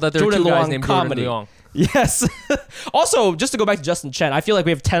impossible that there are Jordan two guys Long named Comedy. Jordan Long. Yes. Also, just to go back to Justin Chen, I feel like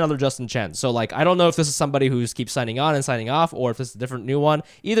we have 10 other Justin Chen. So, like, I don't know if this is somebody who keeps signing on and signing off, or if this is a different new one.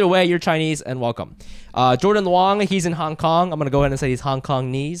 Either way, you're Chinese and welcome. Jordan Long, he's in Hong Kong. I'm going to go ahead and say he's Hong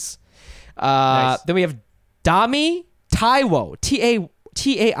Kongese. Nice. Then we have Dami Taiwo, Taiwo.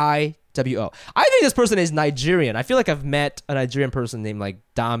 I think this person is Nigerian. I feel like I've met a Nigerian person named like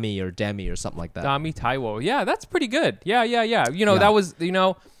Dami or Demi or something like that. Dami Taiwo. Yeah, that's pretty good. Yeah. You know, Yeah. that was,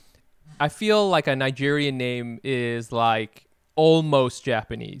 I feel like a Nigerian name is like almost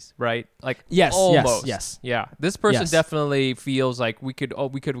Japanese, right? Like Yes, almost. yes. Yeah. This person Yes. definitely feels like we could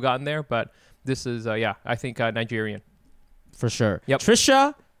have gotten there, but this is I think Nigerian. For sure. Yep.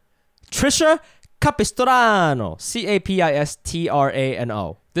 Trisha Capistrano,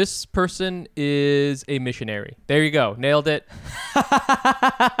 Capistrano. This person is a missionary. There you go. Nailed it.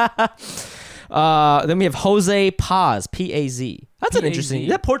 Then we have Jose Paz, P-A-Z. That's an P-A-Z. interesting.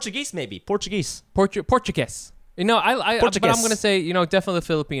 Yeah, Portuguese maybe. Portuguese. Portuguese. You know, but I'm Portuguese. gonna say, definitely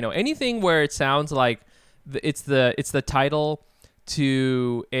Filipino. Anything where it sounds like it's the title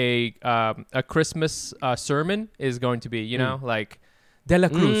to a Christmas sermon is going to be, like De La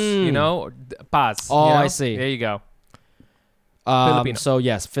Cruz, Paz. Oh, you know? I see. There you go. Filipino. So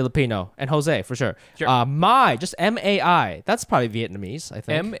yes, Filipino and Jose for sure. Sure. Mai, just M-A-I. That's probably Vietnamese, I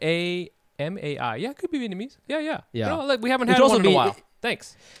think. M-A-I. Yeah, it could be Vietnamese. Yeah. Yeah. We haven't It had could also one in a be- while.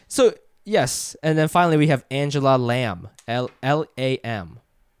 Thanks. So yes, and then finally we have Angela Lam, L-A-M.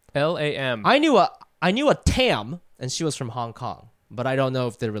 L-A-M. I knew a Tam, and she was from Hong Kong, but I don't know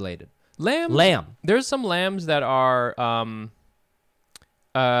if they're related. Lambs. Lamb. There's some lambs that are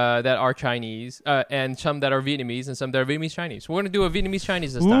Chinese, and some that are Vietnamese, and some that are Vietnamese Chinese. We're gonna do a Vietnamese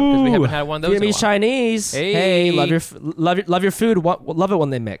Chinese this time because we haven't had one of those. Vietnamese in a while. Chinese. Hey. Hey, love your food. Love it when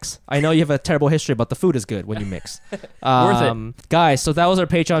they mix. I know you have a terrible history, but the food is good when you mix. Worth it. Guys. So that was our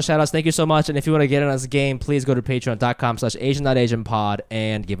Patreon shoutouts. Thank you so much. And if you want to get in on this game, please go to patreon.com/Asian.AsianPod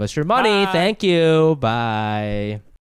and give us your money. Bye. Thank you. Bye.